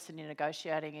to the person you're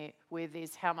negotiating it with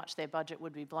is how much their budget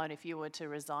would be blown. If you were to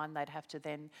resign, they'd have to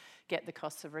then get the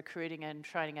costs of recruiting and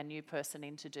training a new person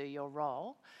in to do your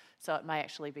role. So it may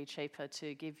actually be cheaper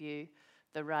to give you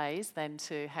the raise than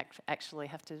to actually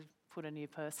have to put a new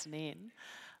person in.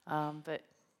 I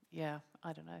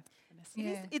don't know.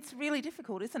 Yeah. It's really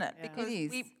difficult, isn't it? Yeah. Because it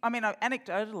is.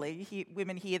 anecdotally,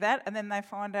 women hear that and then they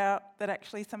find out that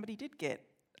actually somebody did get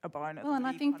a bonus. Well, and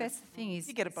I think that's the thing is...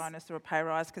 You get a bonus or a pay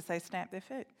rise because they stamp their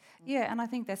feet. Yeah, and I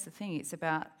think that's the thing. It's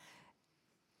about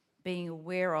being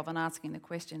aware of and asking the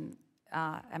question,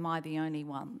 am I the only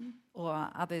one, or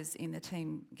are others in the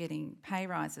team getting pay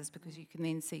rises? Because you can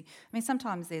then see, I mean,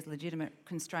 sometimes there's legitimate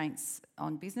constraints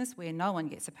on business where no one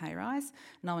gets a pay rise,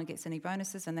 no one gets any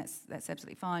bonuses, and that's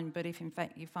absolutely fine. But if in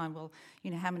fact you find, well,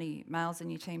 you know, how many males in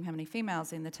your team, how many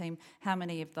females in the team, how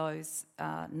many of those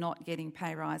are not getting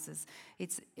pay rises?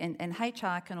 And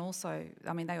HR can also,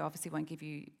 I mean, they obviously won't give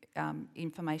you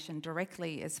information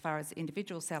directly as far as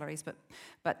individual salaries,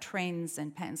 but trends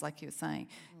and patterns, like you were saying,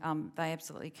 they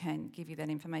absolutely can give you that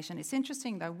information. It's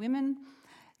interesting though, women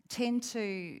tend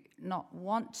to not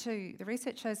want to. The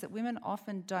research shows that women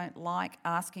often don't like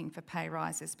asking for pay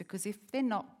rises because if they're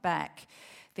not back,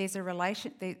 there's a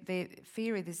their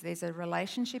fear is there's a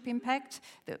relationship impact,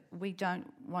 that we don't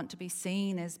want to be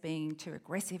seen as being too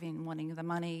aggressive in wanting the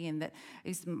money, and that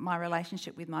is my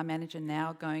relationship with my manager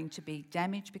now going to be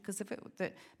damaged because of it.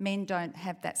 That men don't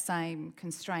have that same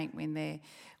constraint when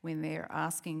they're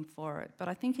asking for it. But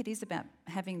I think it is about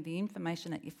having the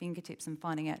information at your fingertips and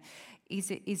finding out, is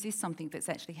this something that's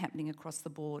actually happening across the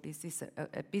board? Is this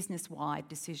a business-wide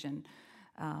decision?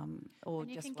 Or And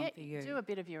you just can one for you? do a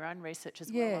bit of your own research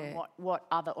as well on what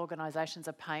other organisations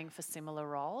are paying for similar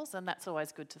roles, and that's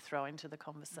always good to throw into the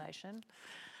conversation.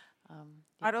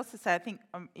 I'd also say, I think,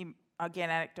 again,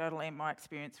 anecdotally, in my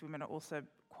experience, women are also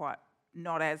quite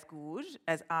not as good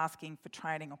as asking for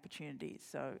training opportunities.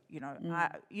 So,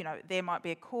 there might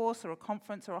be a course or a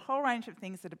conference or a whole range of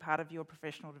things that are part of your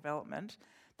professional development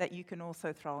that you can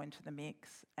also throw into the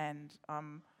mix. And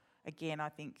again, I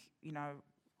think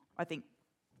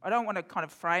I don't want to kind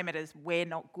of frame it as we're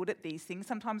not good at these things.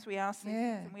 Sometimes we ask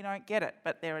things and we don't get it,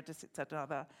 but it's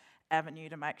another avenue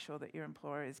to make sure that your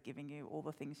employer is giving you all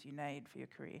the things you need for your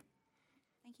career.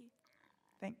 Thank you.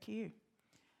 Thank you.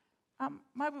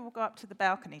 Maybe we'll go up to the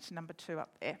balcony to number 2 up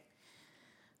there.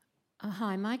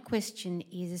 Hi, my question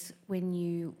is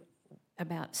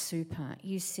about super.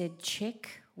 You said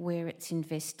check where it's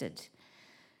invested.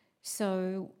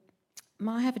 So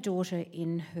I have a daughter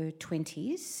in her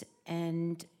 20s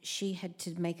and she had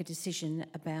to make a decision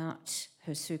about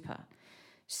her super.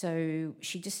 So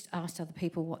she just asked other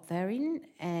people what they're in,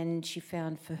 and she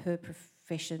found for her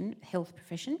profession, health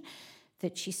profession,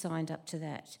 that she signed up to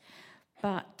that.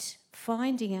 But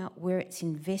finding out where it's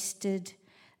invested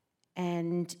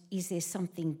and is there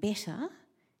something better,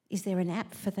 is there an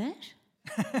app for that?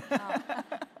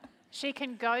 She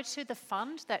can go to the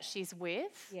fund that she's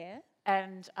with. Yeah.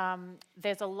 And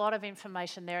there's a lot of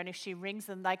information there, and if she rings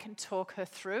them, they can talk her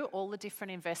through all the different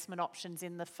investment options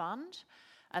in the fund,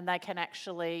 and they can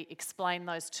actually explain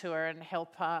those to her and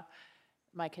help her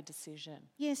make a decision.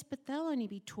 Yes, but they'll only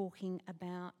be talking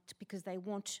about, because they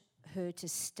want her to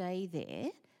stay there,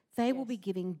 they will be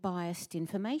giving biased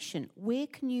information. Where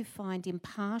can you find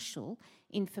impartial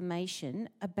information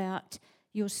about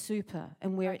your super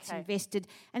and where it's invested,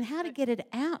 and how to get it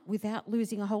out without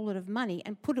losing a whole lot of money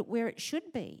and put it where it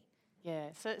should be?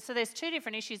 Yeah, so there's 2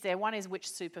 different issues there. One is which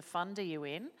super fund are you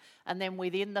in, and then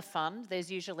within the fund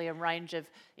there's usually a range of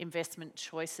investment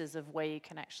choices of where you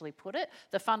can actually put it.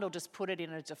 The fund will just put it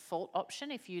in a default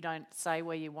option if you don't say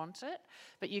where you want it,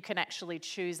 but you can actually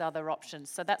choose other options.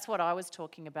 So that's what I was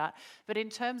talking about. But in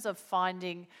terms of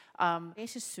finding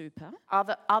Better super.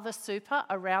 other super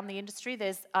around the industry,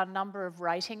 there's a number of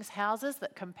ratings houses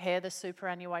that compare the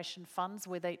superannuation funds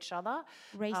with each other.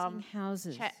 Rating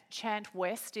houses. Chant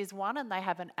West is one, and they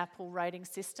have an Apple rating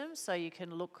system, so you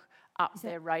can look up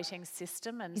their rating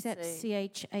system and see. Is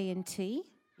that CHANT?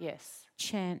 Yes.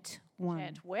 Chant one.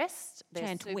 Chant West. There's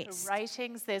Chant super West.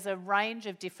 ratings. There's a range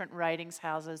of different ratings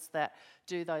houses that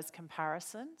do those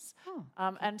comparisons.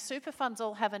 And super funds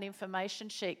all have an information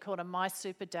sheet called a My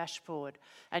Super dashboard,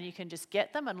 and you can just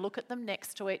get them and look at them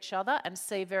next to each other and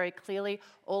see very clearly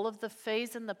all of the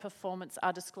fees and the performance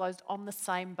are disclosed on the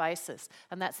same basis,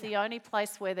 and that's the only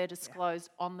place where they're disclosed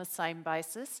on the same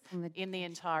basis in the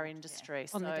entire industry.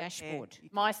 On the So dashboard.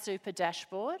 My Super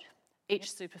dashboard,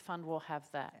 each super fund will have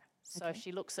that. So if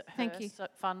she looks at her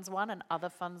funds one and other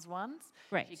funds ones,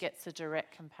 Great. she gets a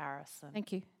direct comparison.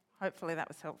 Thank you. Hopefully that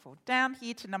was helpful. Down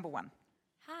here to number 1.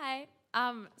 Hi.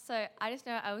 So I just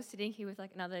know I was sitting here with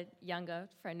another younger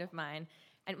friend of mine,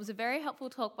 and it was a very helpful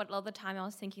talk, but a lot of the time I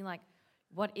was thinking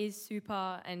what is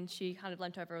super? And she kind of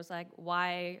leant over, was like,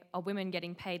 why are women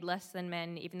getting paid less than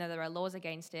men even though there are laws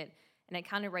against it? And it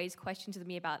kind of raised questions with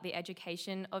me about the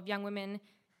education of young women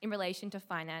in relation to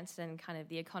finance and kind of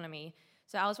the economy.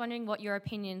 So I was wondering what your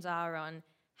opinions are on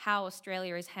how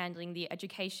Australia is handling the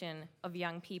education of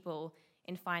young people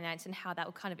in finance and how that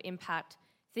will kind of impact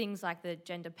things like the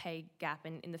gender pay gap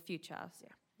in the future. So,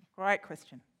 Great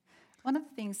question. One of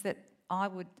the things that I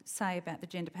would say about the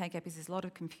gender pay gap is there's a lot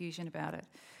of confusion about it.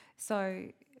 So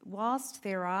whilst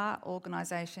there are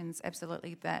organisations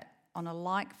absolutely that on a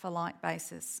like-for-like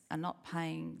basis are not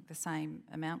paying the same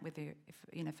amount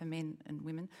for men and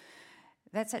women,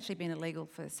 that's actually been illegal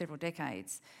for several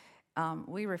decades.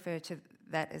 We refer to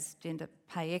that as gender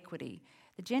pay equity.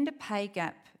 The gender pay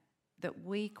gap that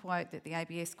we quote, that the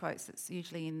ABS quotes, that's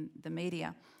usually in the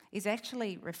media, is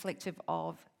actually reflective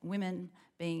of women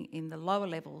being in the lower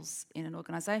levels in an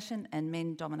organisation and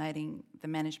men dominating the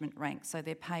management ranks, so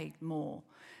they're paid more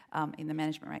in the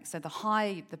management ranks. So the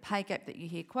pay gap that you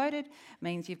hear quoted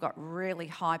means you've got really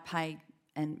high pay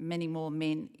and many more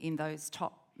men in those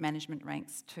top management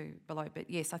ranks to below. But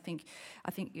yes, I think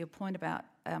your point about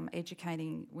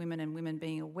educating women and women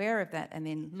being aware of that, and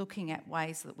then looking at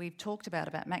ways that we've talked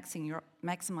about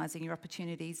maximising your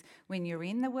opportunities when you're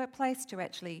in the workplace to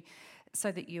actually,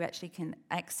 so that you actually can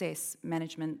access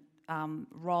management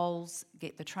roles,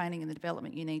 get the training and the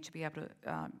development you need to be able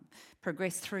to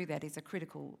progress through that, is a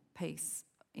critical piece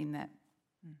in that.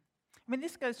 I mean,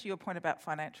 this goes to your point about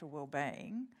financial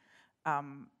well-being.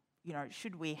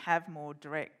 Should we have more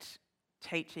direct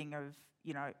teaching of,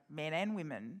 men and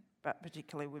women, but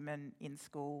particularly women in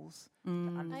schools to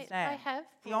understand? They have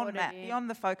beyond math, beyond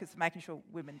the focus of making sure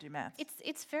women do maths.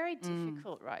 It's very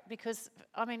difficult, right? Because,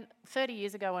 30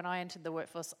 years ago when I entered the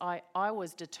workforce, I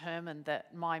was determined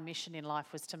that my mission in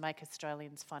life was to make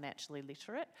Australians financially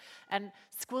literate. And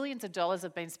squillions of dollars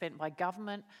have been spent by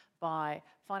government, by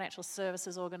financial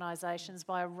services organisations,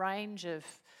 by a range of,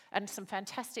 and some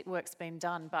fantastic work's been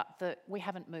done, but we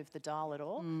haven't moved the dial at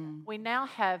all. We now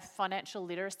have financial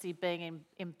literacy being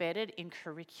embedded in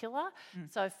curricula.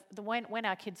 So when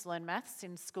our kids learn maths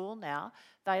in school now,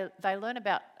 they learn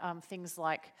about things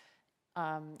like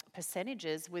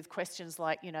percentages with questions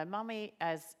like, mummy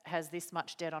has this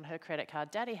much debt on her credit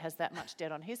card, daddy has that much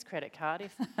debt on his credit card.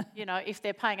 If, if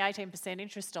they're paying 18%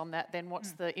 interest on that, then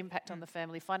what's the impact on the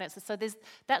family finances? So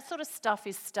that sort of stuff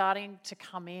is starting to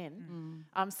come in.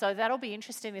 So that'll be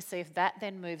interesting to see if that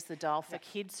then moves the dial for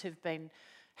kids who've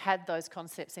had those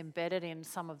concepts embedded in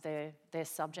some of their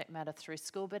subject matter through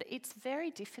school. But it's very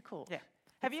difficult. Yeah.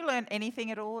 Have you learned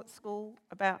anything at all at school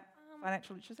about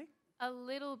financial literacy? A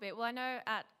little bit. Well, I know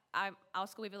at our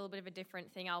school we have a little bit of a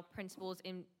different thing. Our principal's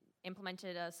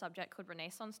implemented a subject called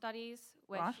Renaissance Studies,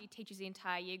 where she teaches the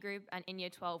entire year group, and in year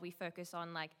 12 we focus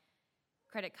on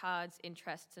credit cards,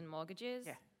 interests and mortgages.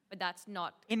 Yeah. But that's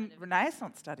not... In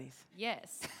Renaissance Studies?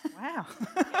 Yes. Wow.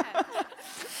 Yeah.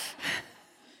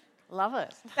 Love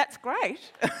it. That's great.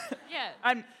 Yeah.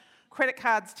 And credit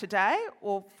cards today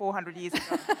or 400 years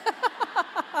ago?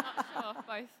 Not sure,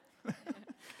 both.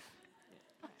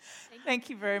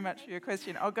 Thank you very much for your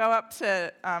question. I'll go up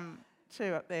to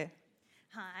Sue up there.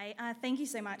 Hi, thank you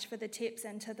so much for the tips,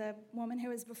 and to the woman who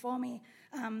was before me.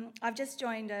 I've just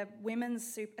joined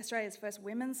Australia's first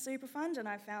women's super fund, and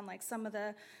I found some of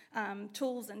the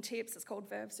tools and tips. It's called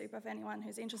Verve Super for anyone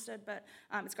who's interested, but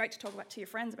it's great to talk to your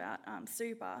friends about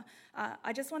super.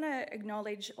 I just want to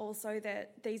acknowledge also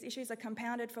that these issues are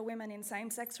compounded for women in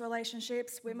same-sex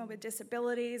relationships, women with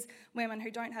disabilities, women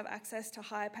who don't have access to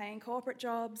higher-paying corporate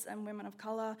jobs, and women of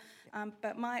colour.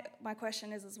 But my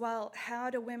question is as well, how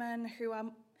do women who are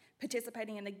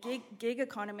participating in the gig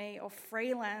economy or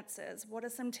freelancers, what are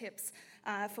some tips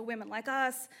for women like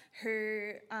us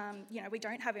who, we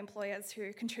don't have employers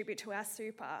who contribute to our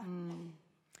super?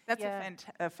 That's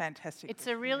a fantastic It's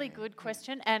a really good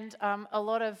question, and a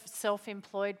lot of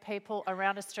self-employed people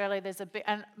around Australia,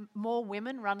 and more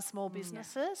women run small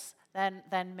businesses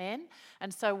than men,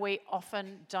 and so we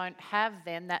often don't have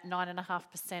then that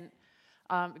 9.5%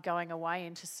 going away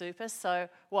into super. So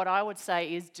what I would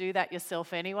say is do that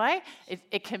yourself anyway.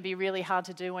 It can be really hard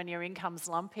to do when your income's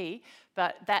lumpy,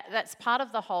 but that's part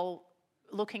of the whole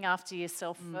looking after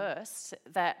yourself first,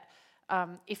 that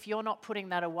if you're not putting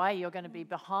that away, you're going to be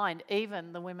behind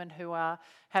even the women who are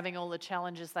having all the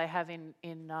challenges they have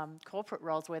in corporate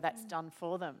roles where that's done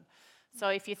for them. So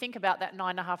if you think about that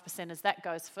 9.5% as that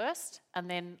goes first, and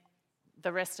then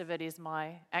the rest of it is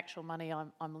my actual money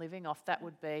I'm living off, that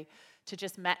would be to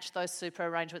just match those super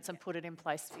arrangements and put it in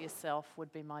place for yourself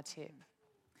would be my tip.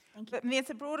 Thank you. But there's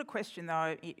a broader question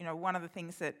though. One of the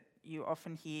things that you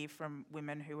often hear from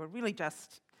women who are really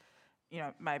just,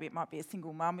 maybe it might be a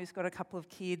single mum who's got a couple of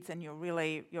kids, and you're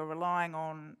relying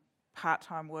on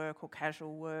part-time work or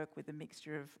casual work with a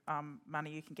mixture of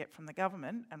money you can get from the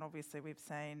government, and obviously we've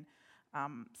seen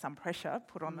some pressure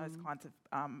put on those kinds of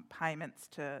payments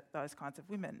to those kinds of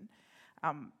women.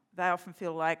 They often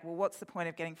feel like, well, what's the point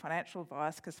of getting financial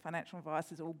advice? Because financial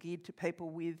advice is all geared to people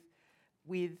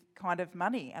with kind of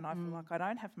money, and I feel like I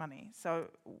don't have money. So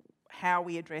how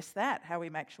we address that, how we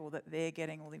make sure that they're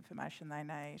getting all the information they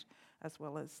need, as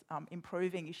well as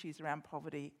improving issues around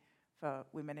poverty for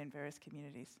women in various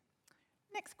communities.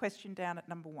 Next question down at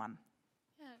number 1.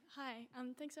 Yeah, hi.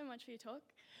 Thanks so much for your talk.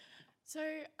 So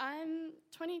I'm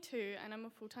 22 and I'm a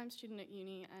full-time student at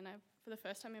uni, and for the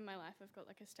first time in my life I've got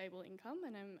a stable income,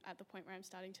 and I'm at the point where I'm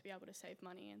starting to be able to save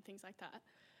money and things like that.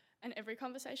 And every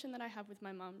conversation that I have with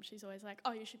my mum, she's always like,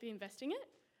 oh, you should be investing it.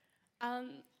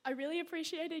 I really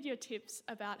appreciated your tips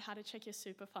about how to check your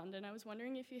super fund, and I was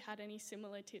wondering if you had any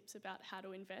similar tips about how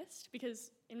to invest,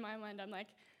 because in my mind I'm like,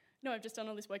 no, I've just done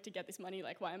all this work to get this money,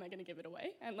 like why am I going to give it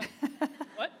away? And like,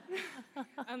 what?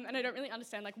 And I don't really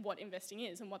understand like what investing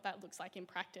is and what that looks like in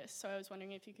practice, so I was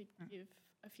wondering if you could give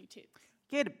a few tips.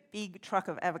 Get a big truck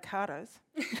of avocados.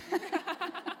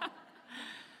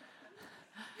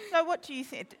 So what do you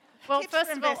think? Well, Tips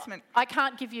first for of all, investment. I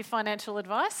can't give you financial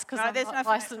advice because I'm there's not no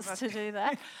financial licensed advice. to do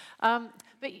that.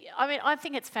 But I mean, I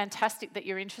think it's fantastic that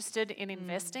you're interested in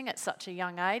investing at such a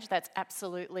young age. That's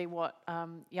absolutely what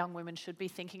young women should be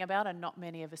thinking about, and not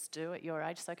many of us do at your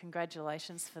age. So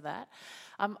congratulations for that.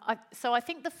 So I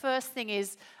think the first thing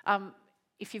is,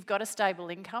 if you've got a stable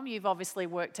income, you've obviously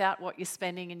worked out what you're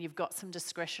spending and you've got some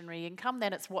discretionary income,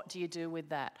 then it's what do you do with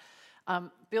that?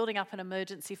 Building up an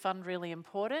emergency fund, really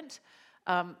important.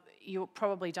 You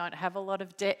probably don't have a lot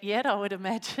of debt yet, I would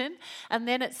imagine. And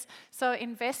then so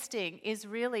investing is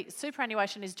really,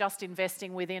 superannuation is just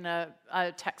investing within a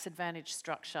tax advantage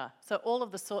structure. So all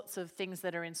of the sorts of things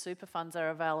that are in super funds are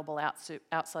available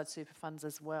outside super funds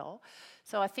as well.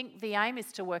 So I think the aim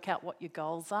is to work out what your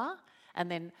goals are and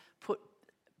then put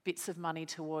bits of money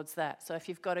towards that. So if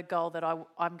you've got a goal that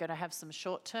I'm going to have some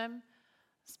short-term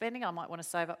spending, I might want to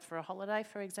save up for a holiday,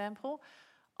 for example.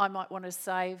 I might want to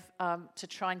save to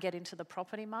try and get into the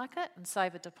property market and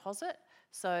save a deposit.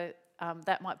 So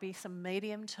that might be some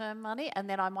medium-term money, and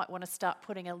then I might want to start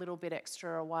putting a little bit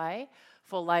extra away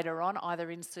for later on, either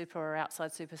in super or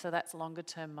outside super, so that's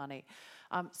longer-term money.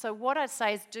 So what I'd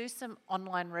say is do some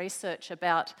online research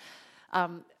about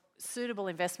suitable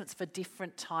investments for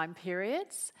different time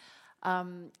periods,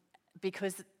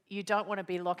 because you don't want to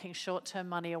be locking short-term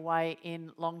money away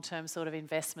in long-term sort of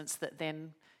investments that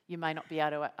then you may not be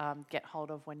able to get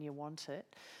hold of when you want it.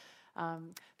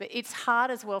 But it's hard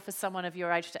as well for someone of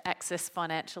your age to access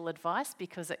financial advice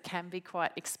because it can be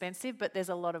quite expensive, but there's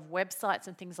a lot of websites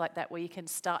and things like that where you can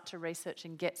start to research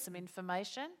and get some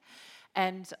information.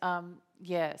 And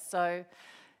so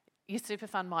your super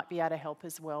fund might be able to help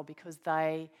as well because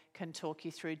they can talk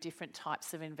you through different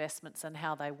types of investments and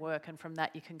how they work, and from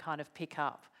that you can kind of pick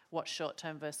up what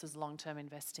short-term versus long-term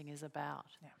investing is about.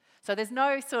 Yeah. So there's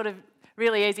no sort of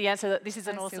really easy answer that this is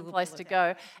an awesome place to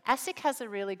go. ASIC has a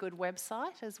really good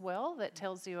website as well that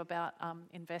tells you about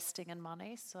investing and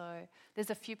money. So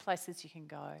there's a few places you can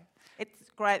go.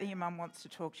 It's great that your mum wants to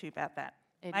talk to you about that.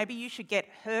 Maybe you should get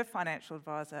her financial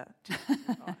advisor to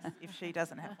advise if she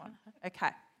doesn't have one. Okay,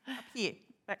 up here,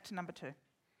 back to number 2.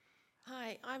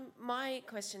 Hi, my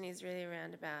question is really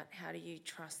around about how do you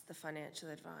trust the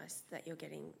financial advice that you're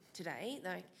getting today?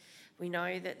 Like, we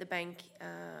know that the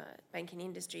banking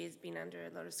industry has been under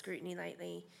a lot of scrutiny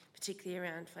lately, particularly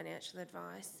around financial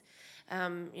advice.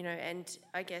 And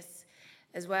I guess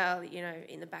as well,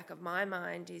 in the back of my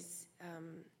mind is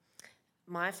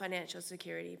my financial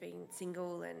security, being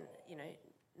single and,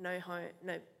 no home,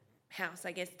 no house,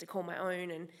 I guess, to call my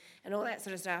own and all that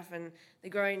sort of stuff, and the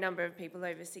growing number of people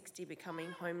over 60 becoming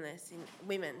homeless,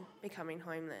 women becoming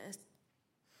homeless.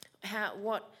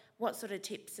 What sort of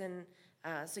tips and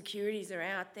securities are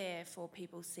out there for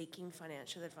people seeking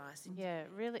financial advice? Yeah,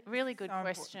 really good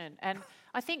question. And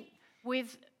I think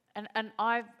and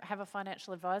I have a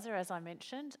financial advisor, as I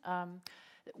mentioned.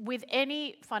 With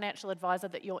any financial advisor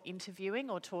that you're interviewing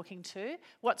or talking to,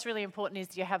 what's really important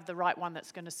is you have the right one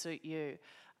that's going to suit you.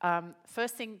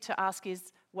 First thing to ask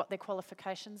is what their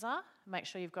qualifications are. Make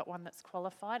sure you've got one that's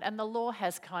qualified. And the law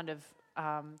has kind of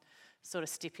sort of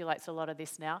stipulates a lot of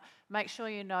this now. Make sure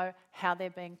you know how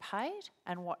they're being paid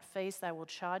and what fees they will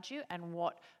charge you and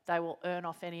what they will earn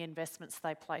off any investments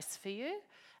they place for you.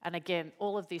 And again,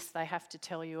 all of this they have to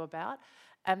tell you about.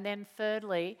 And then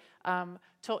thirdly,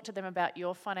 talk to them about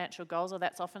your financial goals, or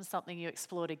that's often something you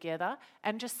explore together,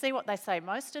 and just see what they say.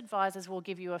 Most advisors will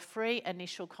give you a free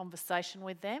initial conversation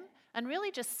with them and really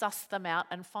just suss them out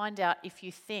and find out if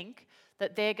you think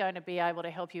that they're going to be able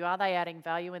to help you. Are they adding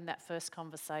value in that first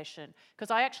conversation? Because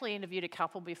I actually interviewed a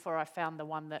couple before I found the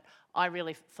one that I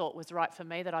really thought was right for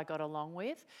me, that I got along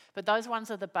with. But those ones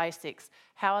are the basics.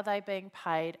 How are they being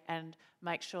paid? And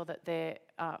make sure that they're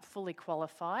fully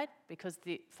qualified, because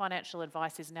the financial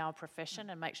advice is now a profession,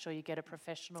 and make sure you get a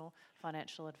professional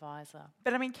financial advisor.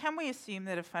 But I mean, can we assume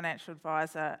that a financial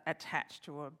advisor attached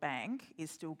to a bank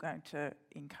is still going to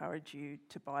encourage you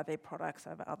to buy their products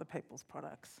over other people's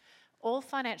products? All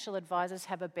financial advisors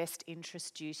have a best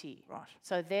interest duty. Right.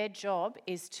 So their job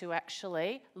is to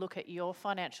actually look at your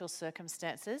financial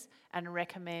circumstances and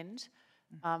recommend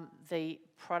the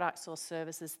products or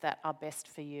services that are best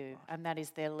for you, and that is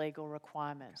their legal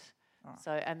requirement.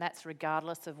 So, and that's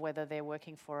regardless of whether they're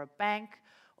working for a bank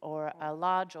or a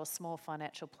large or small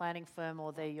financial planning firm,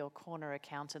 or they're your corner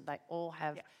accountant. They all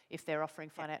have, if they're offering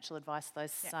financial advice,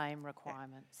 those same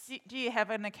requirements. Do you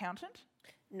have an accountant?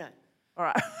 No. All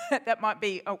right, that might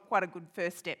be quite a good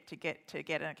first step to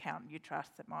get an accountant you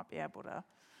trust that might be able to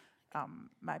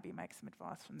maybe make some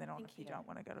advice from then on if you don't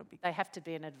want to go to a big... They have to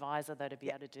be an advisor, though, to be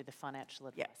able to do the financial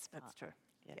advice part. That's true.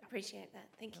 Yeah. Appreciate that.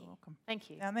 Thank you. You're welcome. Thank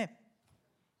you. Down there.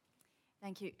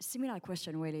 Thank you. Similar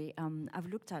question, really. I've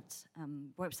looked at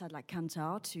websites like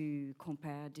Kantar to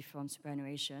compare different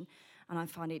superannuation, and I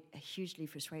find it hugely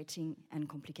frustrating and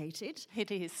complicated. It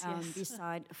is, yes.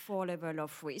 Beside 4 levels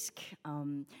of risk,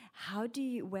 where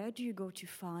do you go to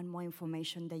find more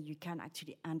information that you can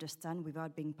actually understand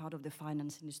without being part of the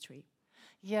finance industry?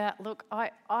 Yeah, look,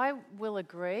 I will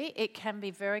agree. It can be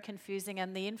very confusing,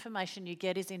 and the information you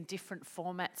get is in different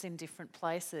formats in different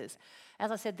places.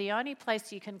 As I said, the only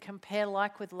place you can compare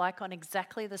like with like on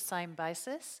exactly the same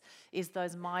basis is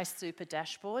those My Super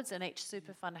dashboards, and each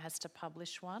super fund has to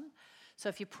publish one. So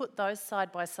if you put those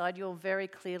side by side, you'll very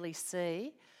clearly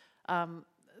see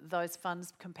those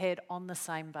funds compared on the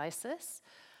same basis.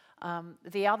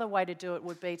 The other way to do it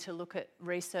would be to look at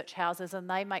research houses, and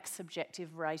they make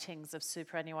subjective ratings of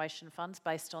superannuation funds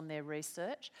based on their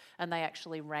research, and they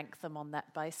actually rank them on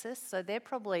that basis. So they're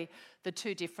probably the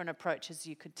 2 different approaches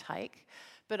you could take.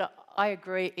 But I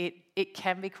agree, it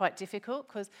can be quite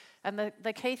difficult, and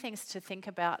the key things to think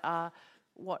about are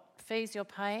what fees you're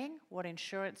paying, what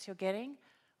insurance you're getting,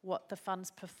 what the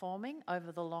fund's performing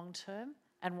over the long term,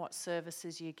 and what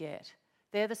services you get.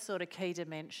 They're the sort of key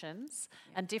dimensions,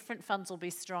 and different funds will be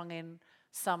strong in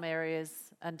some areas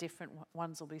and different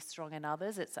ones will be strong in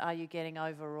others. It's, are you getting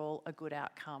overall a good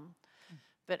outcome?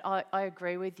 But I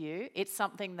agree with you. It's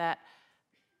something that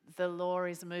the law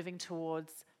is moving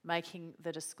towards, making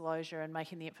the disclosure and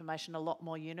making the information a lot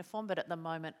more uniform, but at the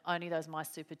moment only those My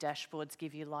Super dashboards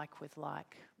give you like with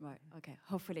like. Right, okay.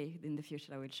 Hopefully in the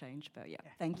future that will change, but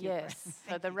thank you. Yes,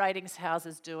 so the ratings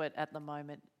houses do it at the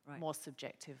moment more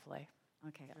subjectively.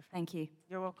 Okay, thank you.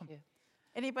 You're welcome.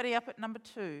 Anybody up at number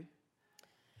 2?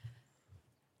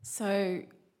 So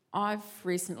I've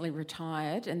recently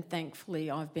retired, and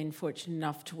thankfully I've been fortunate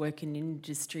enough to work in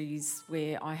industries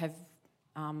where I have,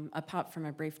 apart from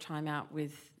a brief time out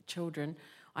with children,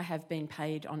 I have been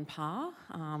paid on par.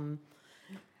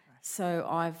 So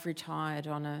I've retired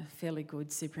on a fairly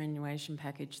good superannuation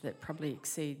package that probably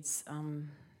exceeds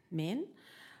men.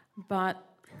 But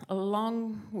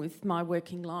along with my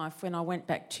working life, when I went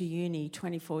back to uni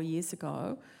 24 years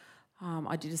ago,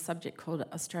 I did a subject called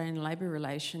Australian Labour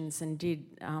Relations and did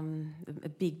a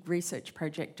big research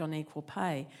project on equal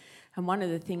pay. And one of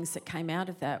the things that came out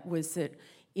of that was that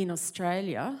in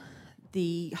Australia,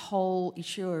 the whole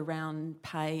issue around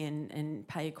pay and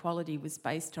pay equality was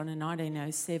based on a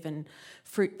 1907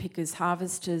 fruit pickers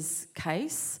harvesters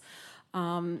case.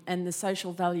 And the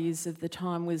social values of the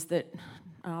time was that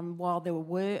while there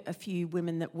were a few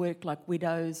women that worked like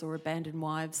widows or abandoned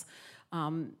wives,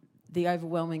 the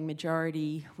overwhelming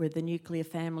majority were the nuclear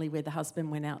family where the husband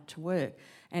went out to work.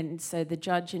 And so the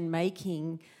judge, in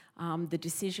making the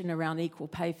decision around equal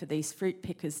pay for these fruit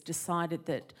pickers, decided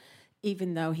that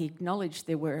even though he acknowledged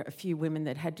there were a few women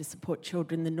that had to support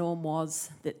children, the norm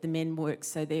was that the men worked,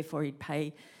 so therefore he'd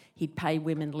pay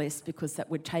women less because that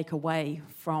would take away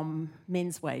from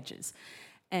men's wages.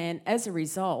 And as a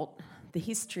result, the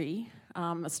history,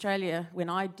 Australia, when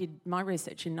I did my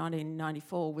research in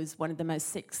 1994, was one of the most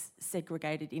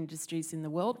sex-segregated industries in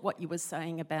the world, what you were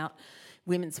saying about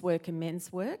women's work and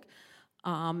men's work.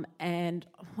 And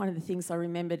one of the things I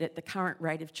remembered, at the current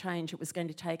rate of change, it was going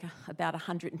to take about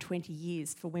 120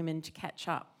 years for women to catch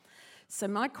up. So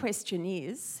my question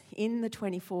is, in the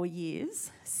 24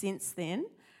 years since then,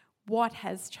 what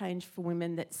has changed for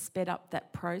women that sped up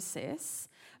that process,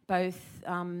 both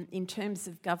in terms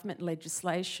of government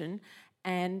legislation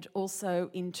and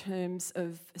also in terms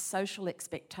of social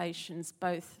expectations,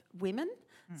 both women,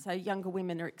 so younger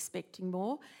women are expecting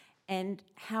more, and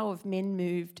how have men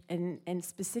moved, and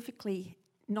specifically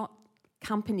not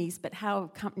companies, but how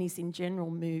have companies in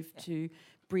general moved to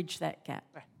bridge that gap?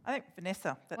 I think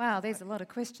Vanessa. Wow, there's a lot of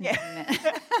questions in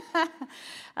that.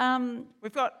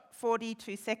 We've got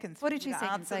 42 seconds. 42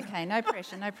 seconds, okay, no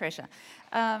pressure, no pressure.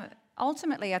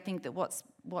 Ultimately, I think that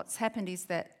what's happened is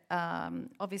that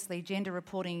obviously gender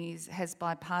reporting has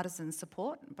bipartisan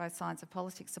support, both sides of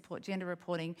politics support gender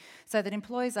reporting, so that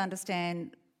employers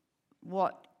understand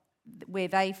where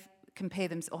they compare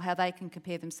them, or how they can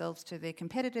compare themselves to their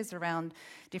competitors around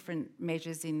different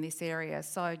measures in this area.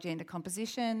 So gender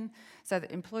composition, so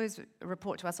that employers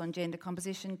report to us on gender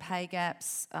composition, pay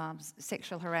gaps,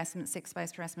 sexual harassment,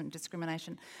 sex-based harassment,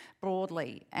 discrimination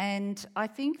broadly. And I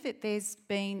think that there's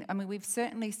been, we've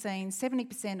certainly seen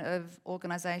 70% of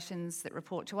organisations that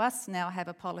report to us now have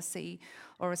a policy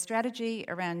or a strategy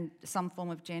around some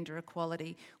form of gender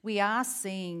equality. We are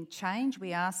seeing change.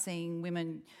 We are seeing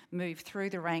women move through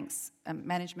the ranks,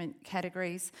 management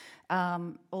categories,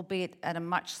 albeit at a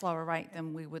much slower rate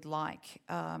than we would like.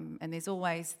 And there's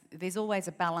always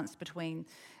a balance between,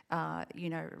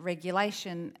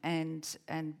 regulation and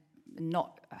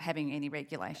not having any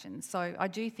regulation. So I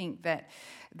do think that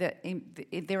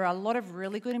there are a lot of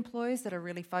really good employers that are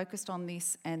really focused on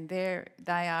this, and they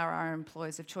are our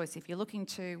employers of choice. If you're looking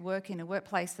to work in a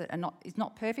workplace that is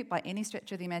not perfect by any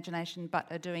stretch of the imagination,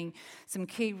 but are doing some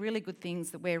key really good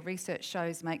things that where research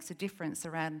shows makes a difference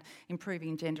around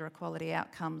improving gender equality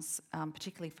outcomes,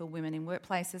 particularly for women in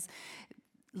workplaces,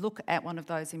 look at one of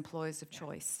those employers of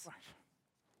choice. Right.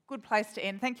 Good place to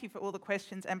end. Thank you for all the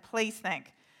questions, and please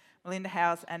thank Melinda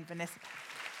Howes and Vanessa.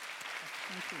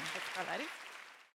 Thank you. Let's go, ladies.